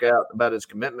spoke out about his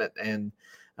commitment, and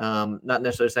not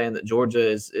necessarily saying that Georgia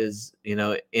is in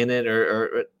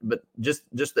it but just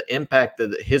the impact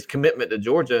of his commitment to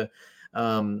Georgia.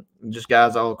 just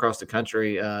guys all across the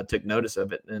country took notice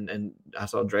of it, and I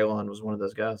saw Raiola was one of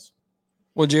those guys.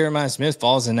 Well, Jeremiah Smith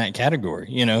falls in that category.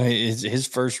 His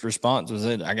first response was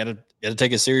that I got to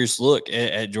take a serious look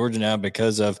at Georgia now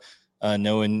because of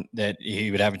knowing that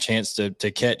he would have a chance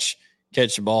to catch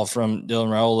the ball from Dylan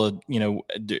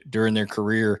Raiola, during their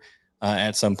career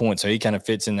at some point. So he kind of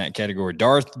fits in that category.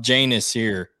 Darth Janus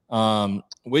here.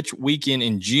 Which weekend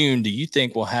in June do you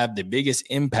think will have the biggest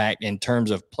impact in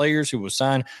terms of players who will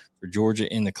sign for Georgia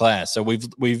in the class? So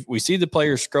we see the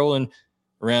players scrolling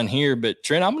around here, but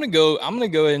Trent, I'm going to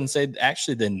go ahead and say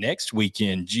actually the next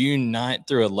weekend, June 9th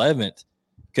through 11th,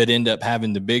 could end up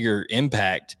having the bigger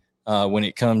impact when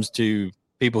it comes to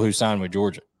people who sign with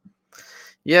Georgia.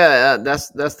 Yeah, that's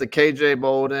the KJ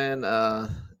Bolden,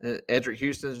 Edric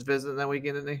Houston's visiting that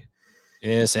weekend, isn't he?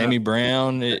 Yeah, Sammy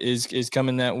Brown is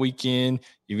coming that weekend.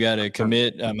 You've got to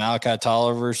commit Malachi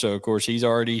Tolliver, so of course he's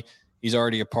already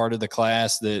a part of the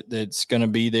class that's going to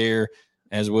be there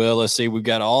as well. Let's see, we've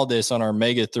got all this on our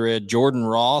mega thread. Jordan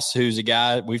Ross, who's a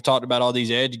guy we've talked about, all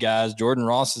these edge guys. Jordan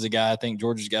Ross is a guy I think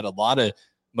Georgia's got a lot of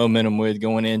momentum with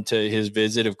going into his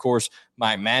visit. Of course,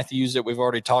 Mike Matthews that we've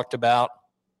already talked about.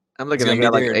 I'm looking at a guy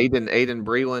like Aiden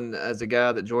Breland as a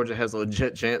guy that Georgia has a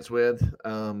legit chance with.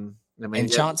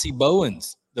 And Chauncey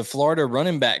Bowens, the Florida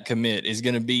running back commit, is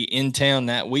going to be in town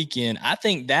that weekend. I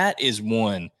think that is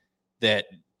one that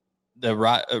the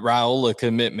Raiola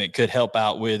commitment could help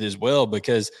out with as well,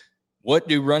 because what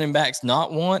do running backs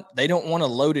not want? They don't want a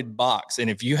loaded box. And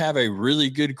if you have a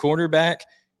really good quarterback,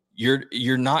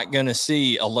 you're not going to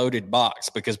see a loaded box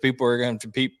because people are going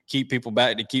to keep people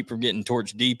back to keep from getting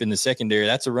torched deep in the secondary.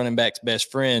 That's a running back's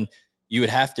best friend. You would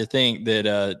have to think that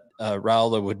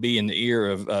Raiola would be in the ear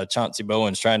of Chauncey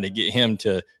Bowens trying to get him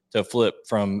to flip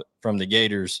from the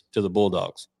Gators to the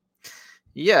Bulldogs.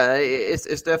 Yeah,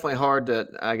 it's definitely hard to,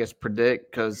 I guess,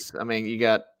 predict because, I mean, you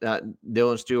got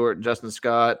Dylan Stewart, Justin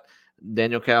Scott,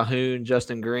 Daniel Calhoun,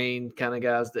 Justin Green, kind of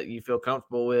guys that you feel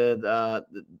comfortable with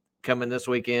coming this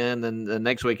weekend. And the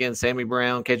next weekend, Sammy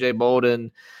Brown, KJ Bolden,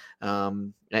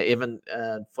 even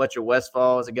Fletcher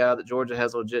Westfall is a guy that Georgia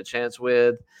has a legit chance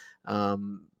with.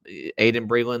 Aiden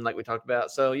Breland, like we talked about.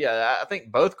 So, yeah, I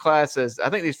think both classes, I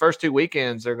think these first two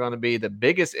weekends are going to be the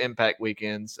biggest impact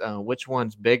weekends. Which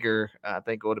one's bigger, I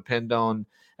think will depend on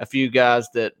a few guys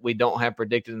that we don't have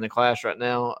predicted in the class right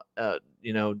now,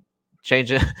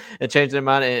 changing their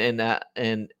mind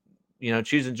and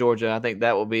choosing Georgia. I think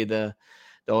that will be the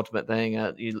ultimate thing.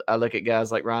 I look at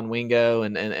guys like Ron Wingo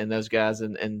and those guys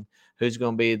and who's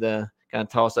going to be the kind of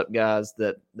toss-up guys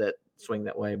that swing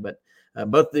that way. But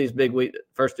both of these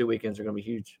first two weekends are going to be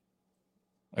huge.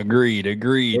 Agreed.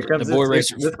 Here comes the boy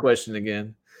racer. This question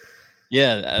again.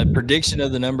 Yeah, a prediction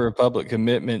of the number of public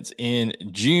commitments in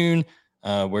June.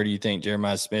 Where do you think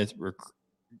Jeremiah Smith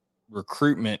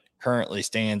recruitment currently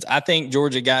stands? I think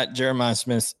Georgia got Jeremiah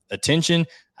Smith's attention.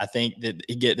 I think that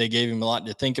they gave him a lot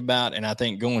to think about, and I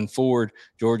think going forward,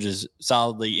 Georgia's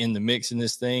solidly in the mix in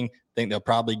this thing. I think they'll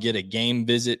probably get a game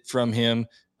visit from him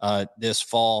this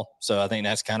fall. So I think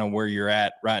that's kind of where you're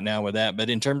at right now with that. But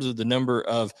in terms of the number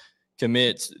of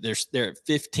commits, they're at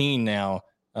 15 now.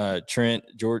 Trent,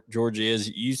 Georgia is.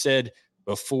 You said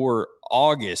before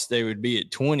August they would be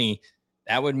at 20.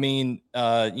 That would mean,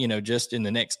 just in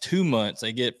the next 2 months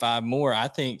they get 5 more. I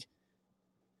think,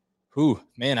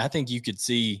 I think you could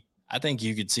see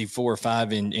 4 or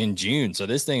 5 in June. So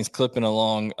this thing's clipping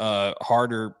along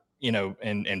harder,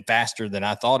 and faster than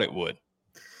I thought it would.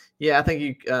 Yeah, I think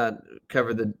you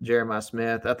covered the Jeremiah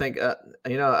Smith. I think,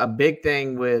 a big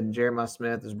thing with Jeremiah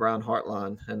Smith is Brian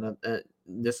Hartline. And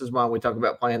this is why we talk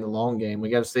about playing the long game. We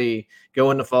got to see go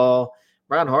in the fall.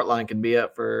 Brian Hartline could be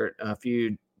up for a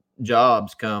few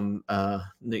jobs come,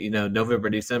 November,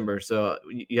 December. So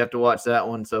you have to watch that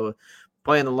one. So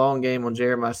playing the long game on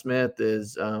Jeremiah Smith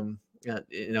is, some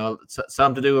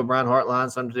to do with Brian Hartline,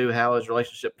 some to do with how his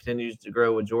relationship continues to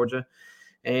grow with Georgia.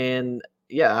 And,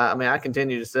 yeah, I mean, I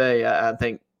continue to say I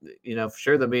think, for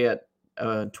sure they'll be at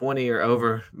 20 or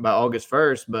over by August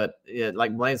 1st. But, yeah,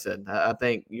 like Blaine said, I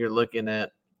think you're looking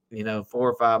at, 4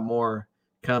 or 5 more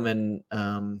coming,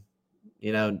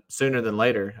 sooner than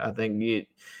later. I think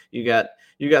you got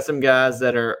some guys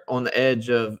that are on the edge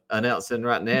of announcing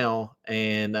right now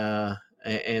and the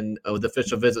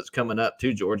official visits coming up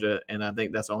to Georgia. And I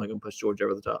think that's only going to push Georgia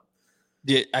over the top.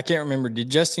 I can't remember.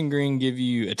 Did Justin Green give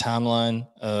you a timeline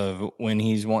of when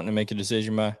he's wanting to make a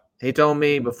decision by? He told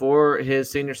me before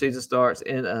his senior season starts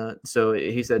so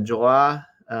he said July,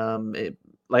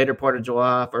 later part of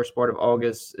July, first part of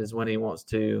August is when he wants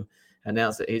to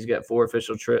announce that he's got 4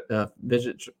 official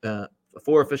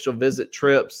visit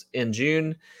trips in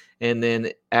June, And then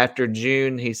after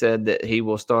June, he said that he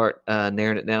will start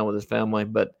narrowing it down with his family.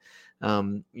 But,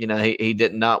 he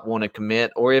did not want to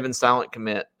commit or even silent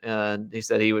commit. He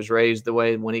said he was raised the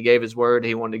way when he gave his word,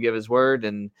 he wanted to give his word,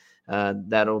 and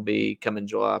that'll be coming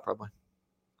July probably.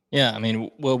 Yeah, I mean,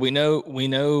 well, we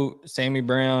know Sammy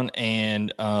Brown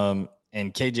and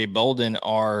KJ Bolden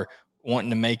are wanting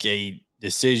to make a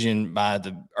decision by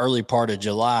the early part of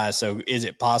July. So is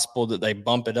it possible that they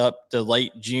bump it up to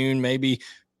late June, maybe?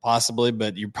 Possibly,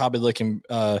 but you're probably looking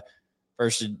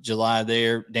 1st of July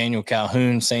there. Daniel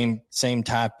Calhoun, same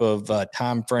type of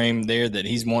time frame there that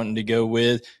he's wanting to go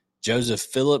with. Joseph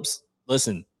Phillips,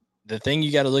 listen, the thing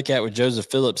you got to look at with Joseph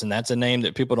Phillips, and that's a name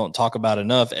that people don't talk about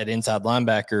enough at inside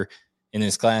linebacker in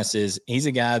this class, is he's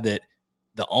a guy that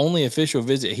the only official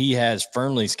visit he has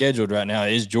firmly scheduled right now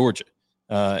is Georgia.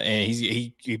 And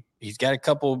he's got a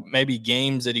couple maybe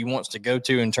games that he wants to go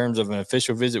to in terms of an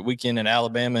official visit weekend in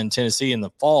Alabama and Tennessee in the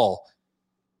fall.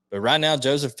 But right now,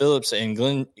 Joseph Phillips and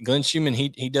Glenn Schumann,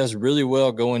 he does really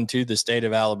well going to the state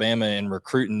of Alabama and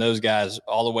recruiting those guys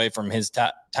all the way from his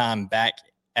time back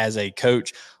as a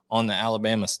coach on the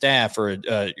Alabama staff or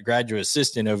a graduate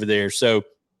assistant over there. So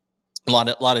a lot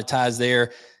of ties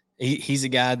there. He's a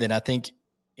guy that I think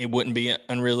it wouldn't be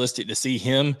unrealistic to see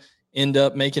him end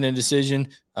up making a decision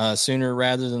sooner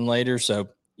rather than later. So,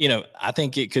 I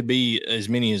think it could be as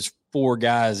many as 4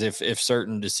 guys if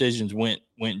certain decisions went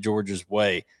Georgia's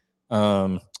way.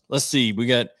 Let's see. We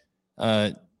got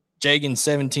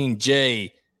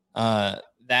Jagan17J.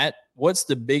 What's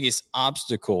the biggest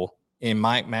obstacle in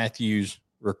Mike Matthews'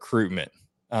 recruitment?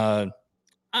 I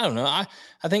don't know. I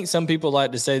think some people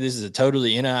like to say this is a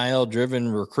totally NIL driven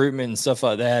recruitment and stuff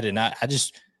like that. And I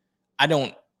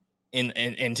don't,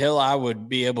 until I would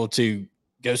be able to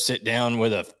go sit down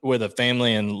with a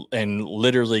family and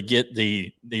literally get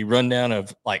the rundown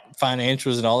of like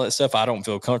financials and all that stuff, I don't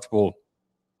feel comfortable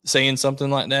saying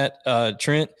something like that,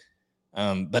 Trent.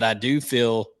 But I do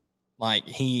feel like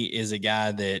he is a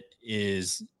guy that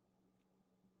is,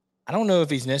 I don't know if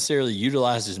he's necessarily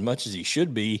utilized as much as he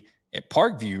should be at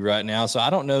Parkview right now. So I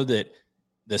don't know that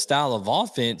the style of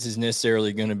offense is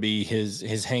necessarily going to be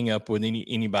his hang up with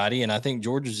anybody. And I think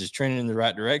Georgia's is trending in the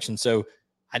right direction. So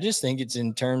I just think it's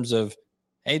in terms of,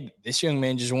 hey, this young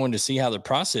man just wanted to see how the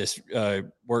process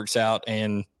works out.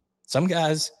 And some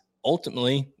guys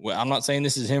ultimately, well, I'm not saying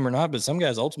this is him or not, but some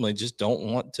guys ultimately just don't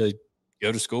want to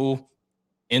go to school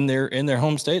in their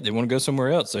home state. They want to go somewhere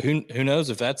else. So who knows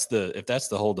if that's the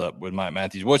holdup with Mike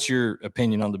Matthews. What's your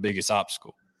opinion on the biggest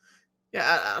obstacle?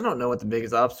 Yeah, I don't know what the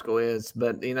biggest obstacle is,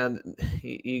 but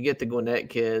you get the Gwinnett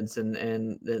kids,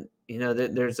 and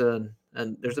there's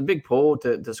a big pull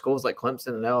to schools like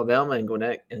Clemson and Alabama and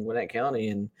Gwinnett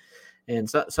County, and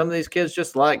some of these kids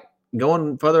just like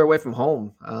going further away from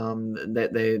home.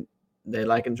 They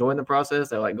like enjoying the process.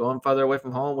 They like going further away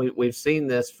from home. We've seen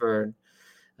this for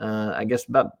I guess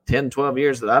about 10, 12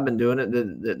 years that I've been doing it.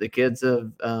 The kids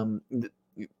have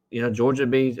Georgia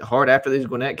be hard after these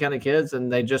Gwinnett County kids, and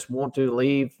they just want to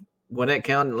leave Gwinnett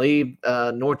County, leave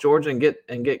North Georgia,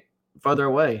 and get further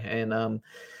away. And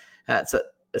that's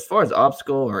as far as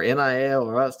obstacle or NIL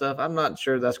or that stuff, I'm not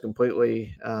sure that's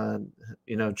completely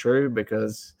true,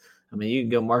 because I mean, you can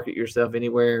go market yourself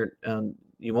anywhere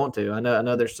you want to. I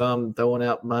know there's some throwing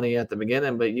out money at the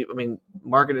beginning, but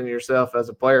marketing yourself as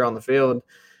a player on the field.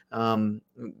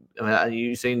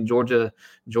 You've seen Georgia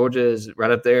is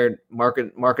right up there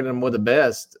marketing them with the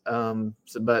best.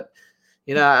 But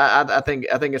I think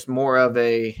it's more of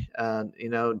a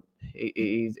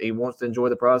he wants to enjoy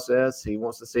the process. He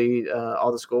wants to see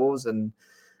all the schools, and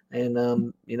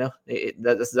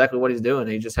that's exactly what he's doing.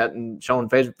 He just hadn't shown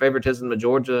favoritism to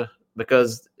Georgia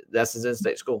because that's his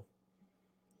in-state school.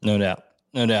 No doubt.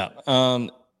 And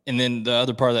then the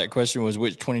other part of that question was,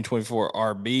 which 2024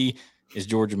 RB is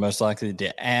Georgia most likely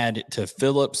to add to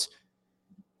Phillips?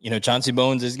 Chauncey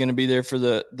Bowens is going to be there for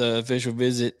the official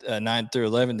visit 9th through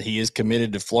 11th. He is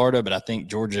committed to Florida, but I think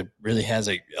Georgia really has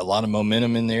a lot of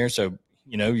momentum in there. So,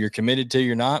 you're committed till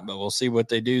you're not, but we'll see what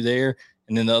they do there.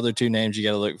 And then the other 2 names you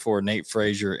got to look for, Nate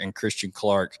Frazier and Christian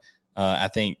Clark. I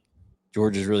think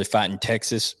Georgia's really fighting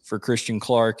Texas for Christian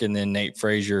Clark, and then Nate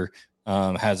Frazier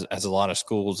has a lot of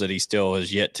schools that he still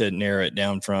has yet to narrow it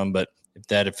down from. But if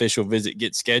that official visit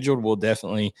gets scheduled, we'll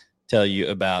definitely tell you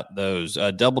about those.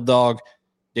 Double Dog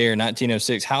Dare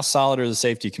 1906. How solid are the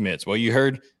safety commits? Well, you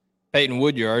heard Peyton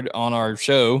Woodyard on our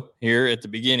show here at the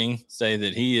beginning say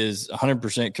that he is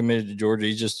 100% committed to Georgia.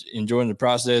 He's just enjoying the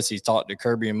process. He's talked to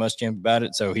Kirby and Muschamp about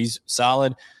it, so he's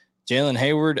solid. Jalen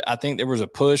Hayward, I think there was a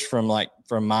push from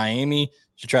Miami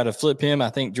to try to flip him. I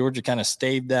think Georgia kind of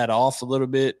staved that off a little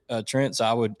bit, Trent.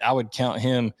 So I would count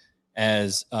him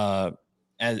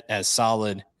as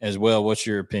solid as well. What's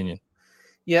your opinion?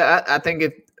 Yeah, I think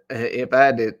if I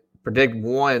had to predict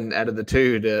one out of the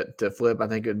two to flip, I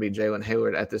think it would be Jalen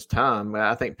Hayward at this time.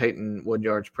 I think Peyton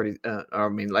Woodyard's pretty.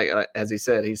 Like as he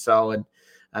said, he's solid.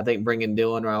 I think bringing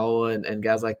Dylan Raiola and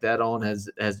guys like that on has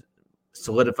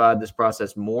solidified this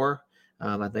process more.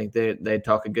 I think they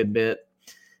talk a good bit.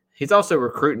 He's also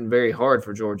recruiting very hard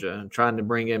for Georgia, trying to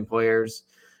bring in players.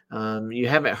 You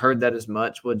haven't heard that as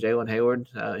much with Jalen Hayward.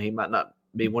 He might not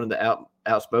be one of the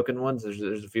outspoken ones. There's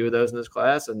a few of those in this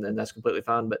class, and that's completely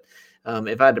fine. But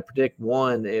if I had to predict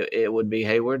one, it would be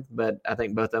Hayward. But I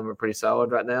think both of them are pretty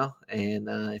solid right now. And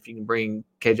if you can bring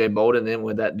KJ Bolden in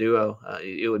with that duo,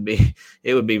 it would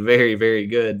be very, very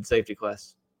good safety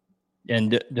class.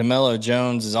 And DeMello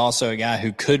Jones is also a guy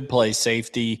who could play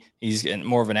safety. He's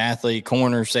more of an athlete,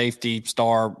 corner, safety,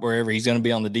 star, wherever. He's going to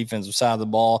be on the defensive side of the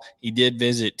ball. He did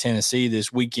visit Tennessee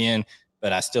this weekend,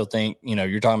 but I still think,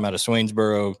 you're talking about a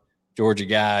Swainsboro, Georgia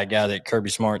guy, a guy that Kirby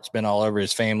Smart's been all over.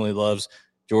 His family loves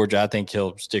Georgia. I think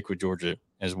he'll stick with Georgia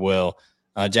as well.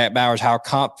 Jack Bowers, how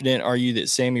confident are you that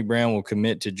Sammy Brown will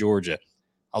commit to Georgia?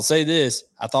 I'll say this.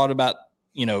 I thought about,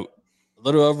 a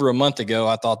little over a month ago,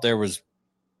 I thought there was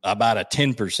about a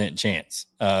 10% chance,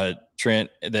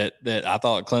 Trent, that I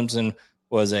thought Clemson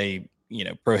was a,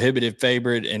 prohibitive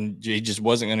favorite and he just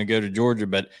wasn't going to go to Georgia.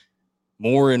 But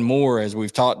more and more, as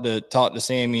we've talked to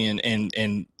Sammy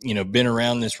and been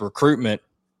around this recruitment,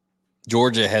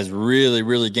 Georgia has really,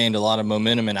 really gained a lot of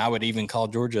momentum. And I would even call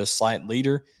Georgia a slight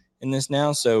leader in this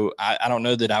now. So I don't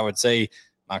know that I would say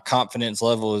my confidence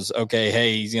level is okay.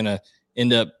 Hey, he's going to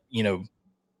end up,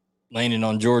 landing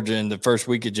on Georgia in the first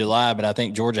week of July, but I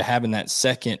think Georgia having that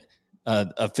second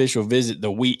official visit the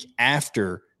week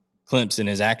after Clemson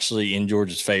is actually in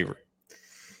Georgia's favor.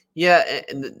 Yeah,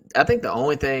 and I think the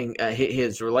only thing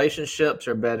his relationships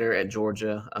are better at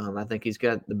Georgia. I think he's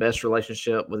got the best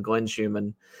relationship with Glenn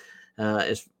Schumann,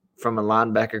 is from a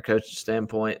linebacker coach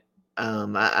standpoint.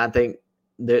 I think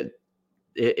that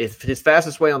if his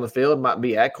fastest way on the field might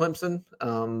be at Clemson,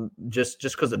 just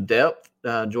because of depth.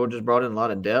 Georgia's brought in a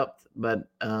lot of depth. But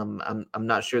I'm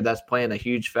not sure that's playing a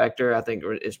huge factor. I think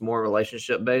it's more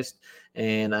relationship based,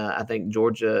 and I think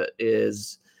Georgia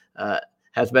has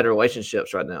better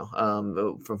relationships right now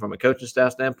from a coaching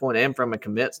staff standpoint and from a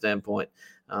commit standpoint.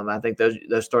 I think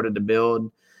those started to build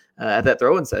at that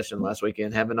throwing session last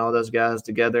weekend, having all those guys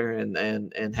together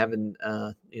and having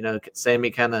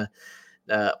Sammy kind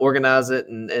of organize it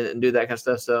and do that kind of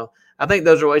stuff. So I think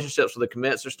those relationships with the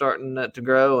commits are starting to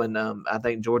grow, and I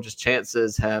think Georgia's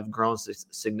chances have grown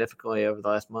significantly over the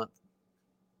last month.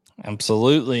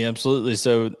 Absolutely.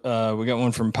 So we got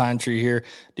one from Pine Tree here.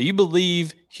 Do you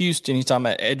believe Houston, he's talking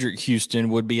about Edric Houston,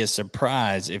 would be a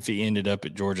surprise if he ended up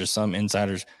at Georgia? Some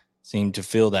insiders seem to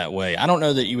feel that way. I don't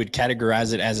know that you would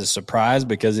categorize it as a surprise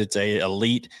because it's a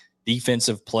elite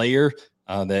defensive player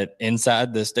that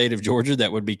inside the state of Georgia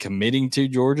that would be committing to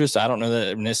Georgia. So I don't know that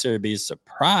it would necessarily be a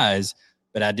surprise,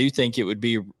 but I do think it would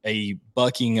be a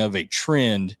bucking of a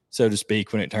trend, so to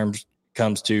speak, when it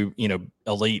comes to,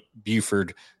 elite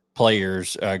Buford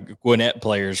players, Gwinnett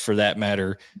players for that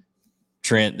matter,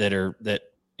 Trent, that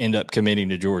end up committing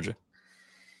to Georgia.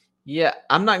 Yeah,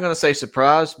 I'm not going to say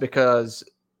surprise because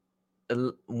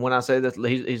when I say that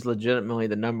he's legitimately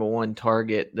the number one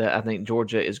target that I think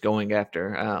Georgia is going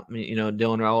after. Dylan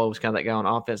Raiola was kind of that guy on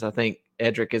offense. I think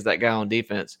Edric is that guy on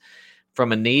defense.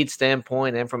 From a need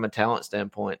standpoint and from a talent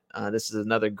standpoint, this is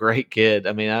another great kid.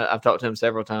 I mean, I've talked to him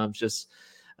several times. Just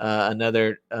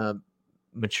another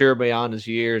mature beyond his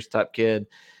years type kid.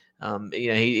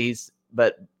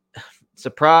 But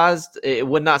surprised. It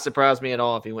would not surprise me at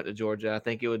all if he went to Georgia. I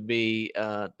think it would be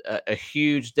a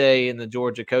huge day in the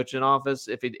Georgia coaching office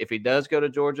if he does go to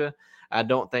Georgia. I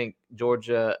don't think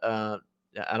Georgia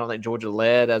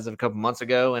led as of a couple months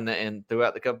ago, and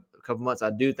throughout the couple months,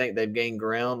 I do think they've gained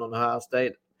ground on Ohio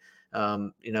State.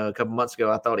 A couple months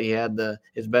ago, I thought he had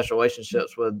his best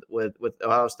relationships with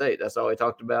Ohio State. That's all he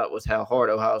talked about was how hard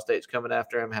Ohio State's coming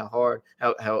after him, how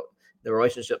the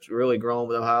relationship's really grown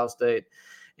with Ohio State.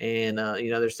 And,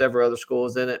 there's several other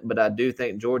schools in it, but I do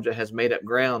think Georgia has made up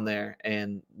ground there,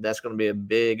 and that's going to be a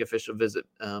big official visit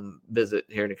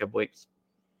here in a couple weeks.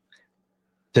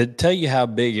 To tell you how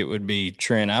big it would be,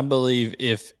 Trent, I believe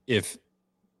if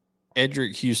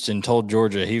Edric Houston told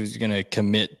Georgia he was going to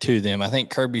commit to them, I think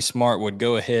Kirby Smart would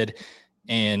go ahead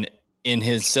and in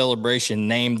his celebration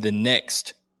name the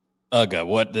next UGA,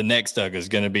 what the next UGA is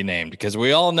going to be named, because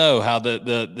we all know how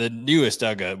the newest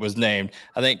UGA was named.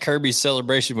 I think Kirby's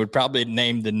celebration would probably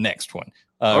name the next one.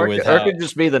 Or it could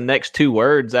just be the next two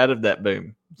words out of that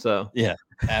boom. So yeah,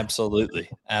 Absolutely.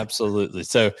 Absolutely.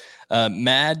 So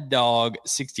Mad Dog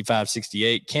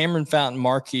 6568, Cameron Fountain,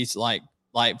 Marquise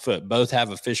Lightfoot both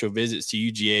have official visits to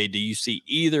UGA. Do you see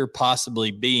either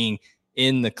possibly being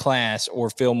in the class or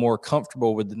feel more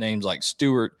comfortable with the names like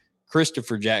Stewart,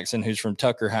 Christopher Jackson, who's from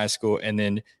Tucker High School, and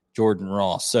then Jordan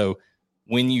Ross? So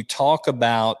when you talk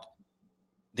about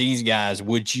these guys,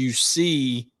 would you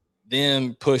see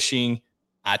them pushing?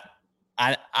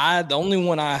 The only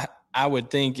one I would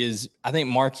think is I think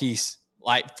Marquise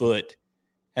Lightfoot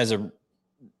has a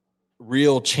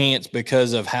real chance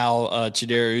because of how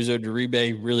Chidera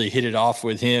Uzo-Deribe really hit it off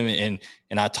with him,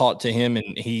 and I talked to him,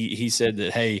 and he said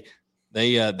that hey,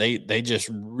 they just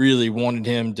really wanted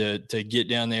him to get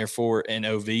down there for an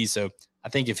OV. So I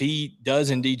think if he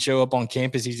does indeed show up on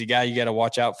campus, he's a guy you got to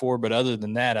watch out for. But other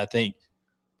than that, I think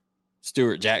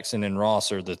Stewart, Jackson, and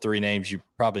Ross are the three names you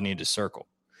probably need to circle.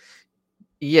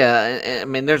 Yeah, I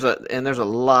mean, there's a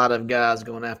lot of guys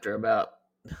going after about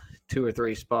 2 or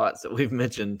 3 spots that we've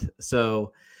mentioned.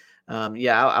 So,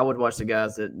 I would watch the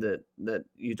guys that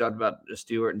you talked about,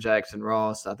 Stewart and Jackson,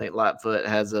 Ross. I think Lightfoot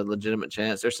has a legitimate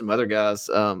chance. There's some other guys.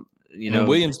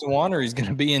 Williams DeWanner is going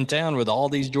to be in town with all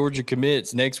these Georgia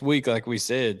commits next week, like we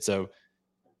said. So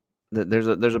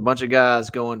there's a bunch of guys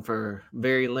going for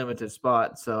very limited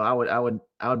spots. So I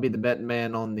would be the betting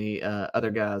man on the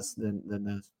other guys than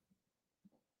those.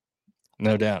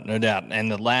 No doubt.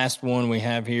 And the last one we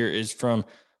have here is from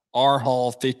R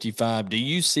Hall 55. Do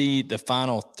you see the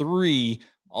final 3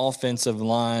 offensive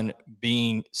line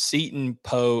being Seton,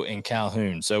 Poe, and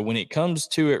Calhoun? So when it comes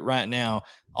to it right now,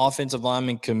 offensive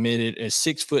lineman committed is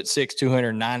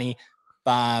 6'6",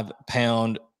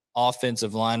 295-pound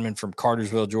offensive lineman from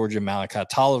Cartersville, Georgia. Malachi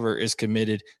Tolliver is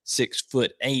committed.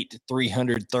 6'8",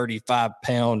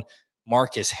 335-pound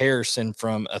Marcus Harrison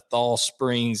from Athol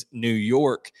Springs, New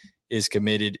York is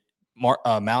committed.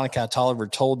 Malachi Tolliver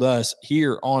told us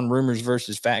here on Rumors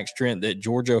versus Facts, Trent, that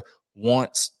Georgia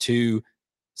wants to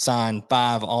sign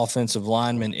 5 offensive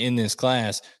linemen in this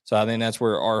class. So I think that's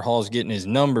where R. Hall's getting his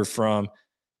number from.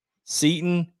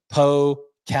 Seton, Poe,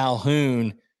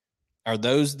 Calhoun, are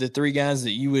those the 3 guys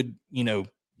that you would,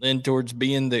 lean towards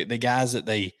being the guys that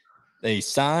they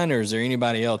sign, or is there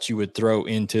anybody else you would throw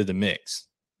into the mix?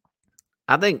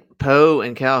 I think Poe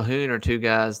and Calhoun are 2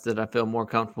 guys that I feel more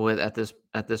comfortable with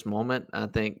at this moment. I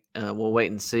think we'll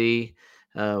wait and see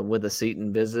with the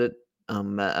Seton visit.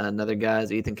 Another guy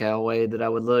is Ethan Callaway that I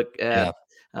would look at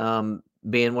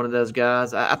being one of those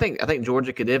guys. I think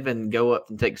Georgia could even go up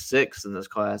and take 6 in this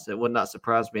class. It would not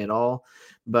surprise me at all.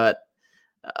 But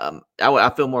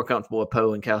I feel more comfortable with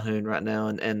Poe and Calhoun right now,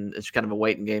 and it's kind of a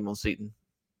waiting game on Seton.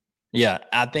 Yeah,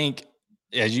 I think,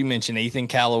 as you mentioned, Ethan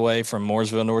Callaway from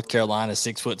Mooresville, North Carolina,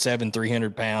 6'7",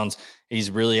 300 pounds. He's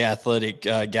a really athletic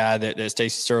guy that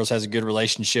Stacey Searles has a good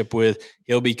relationship with.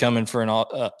 He'll be coming for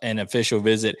an official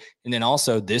visit. And then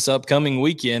also this upcoming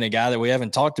weekend, a guy that we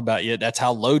haven't talked about yet, that's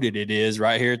how loaded it is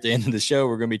right here at the end of the show.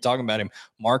 We're going to be talking about him,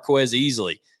 Marquez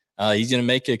Easley. He's going to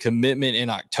make a commitment in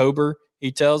October,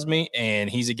 he tells me, and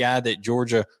he's a guy that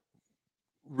Georgia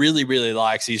really, really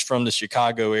likes. He's from the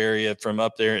Chicago area, from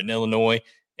up there in Illinois,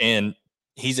 and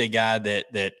he's a guy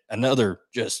that another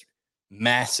just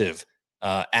massive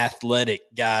athletic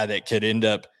guy that could end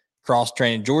up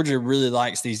cross-training. Georgia really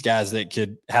likes these guys that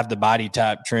could have the body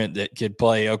type, Trent, that could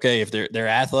play. Okay, if they're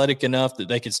athletic enough that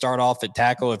they could start off at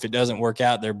tackle. If it doesn't work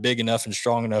out, they're big enough and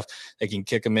strong enough they can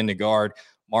kick them into guard.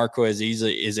 Marquez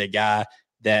Easley is a guy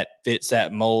that fits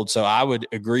that mold. So I would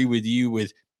agree with you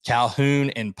with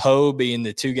Calhoun and Poe being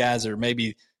the 2 guys that are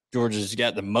maybe Georgia's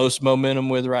got the most momentum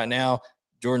with right now.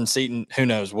 Jordan Seton, who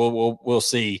knows? We'll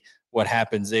see what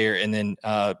happens there. And then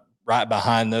right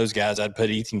behind those guys, I'd put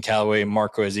Ethan Callaway and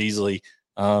Marquez Easley.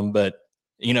 But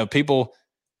I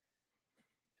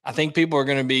think people are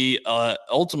going to be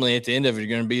ultimately at the end of it, are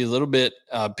going to be a little bit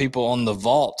people on the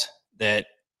vault that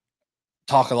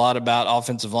talk a lot about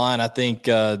offensive line. I think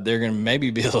they're going to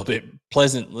maybe be a little bit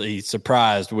pleasantly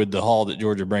surprised with the haul that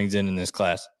Georgia brings in this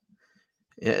class.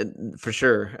 Yeah, for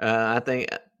sure. I think,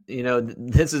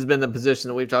 this has been the position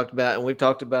that we've talked about, and we've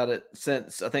talked about it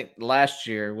since I think last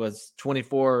year was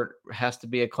 24 has to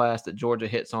be a class that Georgia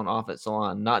hits on offensive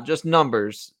line, not just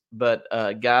numbers, but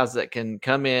guys that can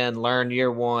come in, learn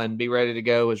year one, be ready to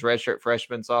go as redshirt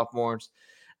freshmen, sophomores.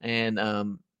 And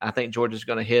I think Georgia's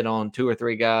going to hit on 2 or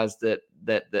 3 guys that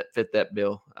fit that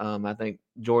bill. I think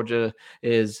Georgia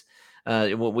is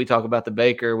we talk about the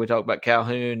Baker, we talk about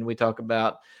Calhoun, we talk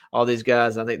about all these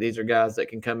guys. I think these are guys that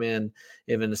can come in,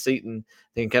 even the Seton,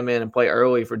 they can come in and play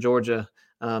early for Georgia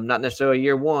Not necessarily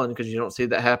year one, because you don't see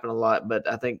that happen a lot,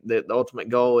 but I think that the ultimate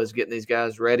goal is getting these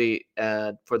guys ready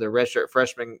for their redshirt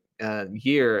freshman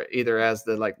year, either as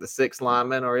the sixth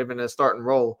lineman or even a starting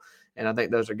role. And I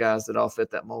think those are guys that all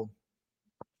fit that mold.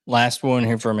 Last one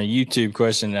here from a YouTube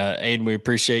question. Aiden, we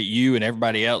appreciate you and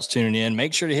everybody else tuning in.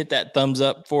 Make sure to hit that thumbs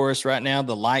up for us right now.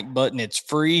 The like button, it's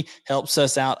free, helps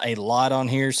us out a lot on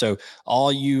here. So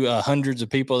all you hundreds of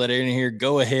people that are in here,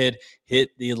 go ahead,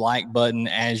 hit the like button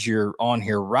as you're on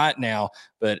here right now.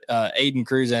 But Aiden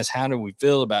Cruz asks, how do we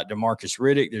feel about DeMarcus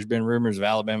Riddick? There's been rumors of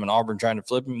Alabama and Auburn trying to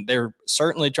flip him. They're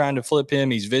certainly trying to flip him.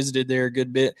 He's visited there a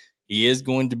good bit. He is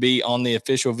going to be on the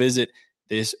official visit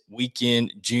this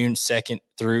weekend, June 2nd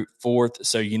through 4th.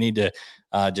 So you need to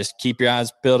just keep your eyes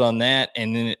peeled on that.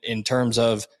 And then in terms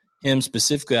of him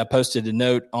specifically, I posted a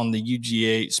note on the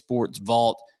UGA Sports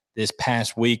Vault this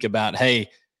past week about, hey,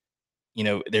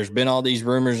 there's been all these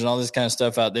rumors and all this kind of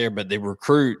stuff out there, but the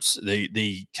recruits,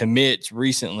 the commits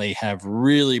recently have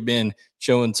really been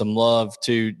showing some love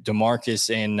to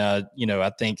DeMarcus. And, I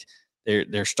think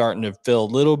they're starting to feel a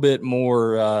little bit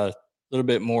more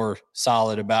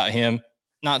solid about him.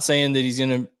 Not saying that he's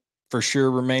going to for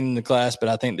sure remain in the class, but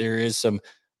I think there is a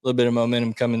little bit of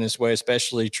momentum coming this way,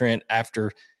 especially Trent,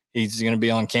 after he's going to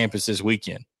be on campus this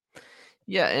weekend.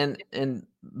 Yeah, and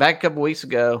back a couple weeks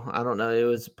ago, I don't know, it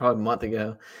was probably a month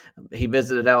ago, he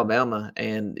visited Alabama,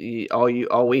 and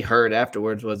all we heard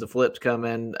afterwards was the flip's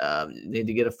coming, need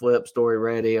to get a flip story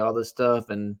ready, all this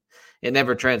stuff, and it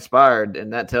never transpired.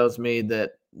 And that tells me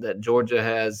that Georgia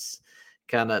has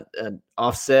kind of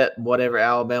offset whatever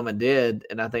Alabama did.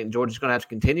 And I think Georgia's going to have to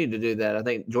continue to do that. I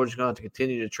think Georgia's going to have to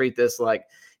continue to treat this like,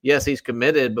 yes, he's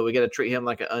committed, but we got to treat him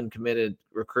like an uncommitted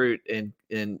recruit and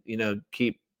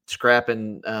keep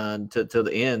scrapping to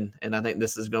the end. And I think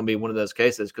this is going to be one of those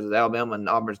cases, because Alabama and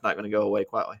Auburn's not going to go away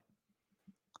quietly.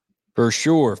 For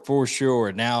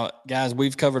sure. Now, guys,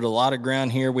 we've covered a lot of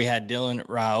ground here. We had Dylan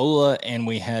Raiola and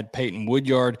we had Peyton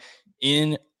Woodyard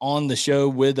in on the show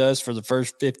with us for the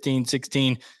first 15,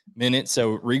 16 minutes.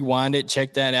 So rewind it,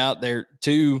 check that out. They're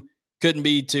couldn't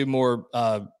be two more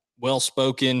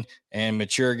well-spoken and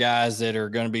mature guys that are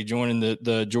going to be joining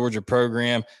the Georgia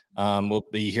program. We'll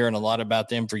be hearing a lot about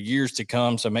them for years to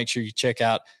come. So make sure you check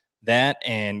out that.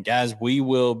 And guys, we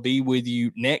will be with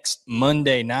you next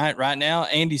Monday night. Right now,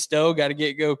 Andy Stowe got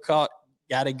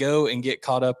to go and get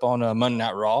caught up on Monday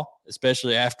Night Raw,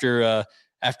 especially after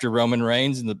Roman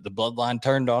Reigns and the bloodline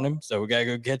turned on him. So we got to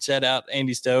go catch that out,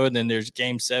 Andy Stowe. And then there's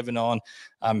Game 7 on,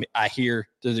 I hear,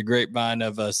 through the grapevine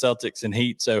of Celtics and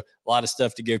Heat. So a lot of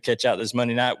stuff to go catch out this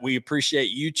Monday night. We appreciate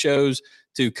you chose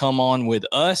to come on with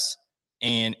us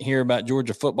and hear about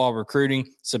Georgia football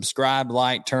recruiting. Subscribe,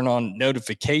 like, turn on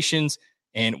notifications,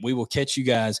 and we will catch you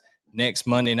guys next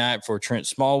Monday night. For Trent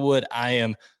Smallwood, I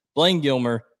am Blaine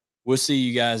Gilmer. We'll see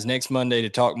you guys next Monday to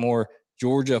talk more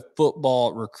Georgia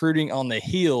football recruiting on the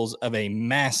heels of a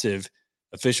massive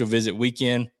official visit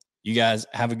weekend. You guys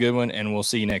have a good one, and we'll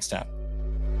see you next time.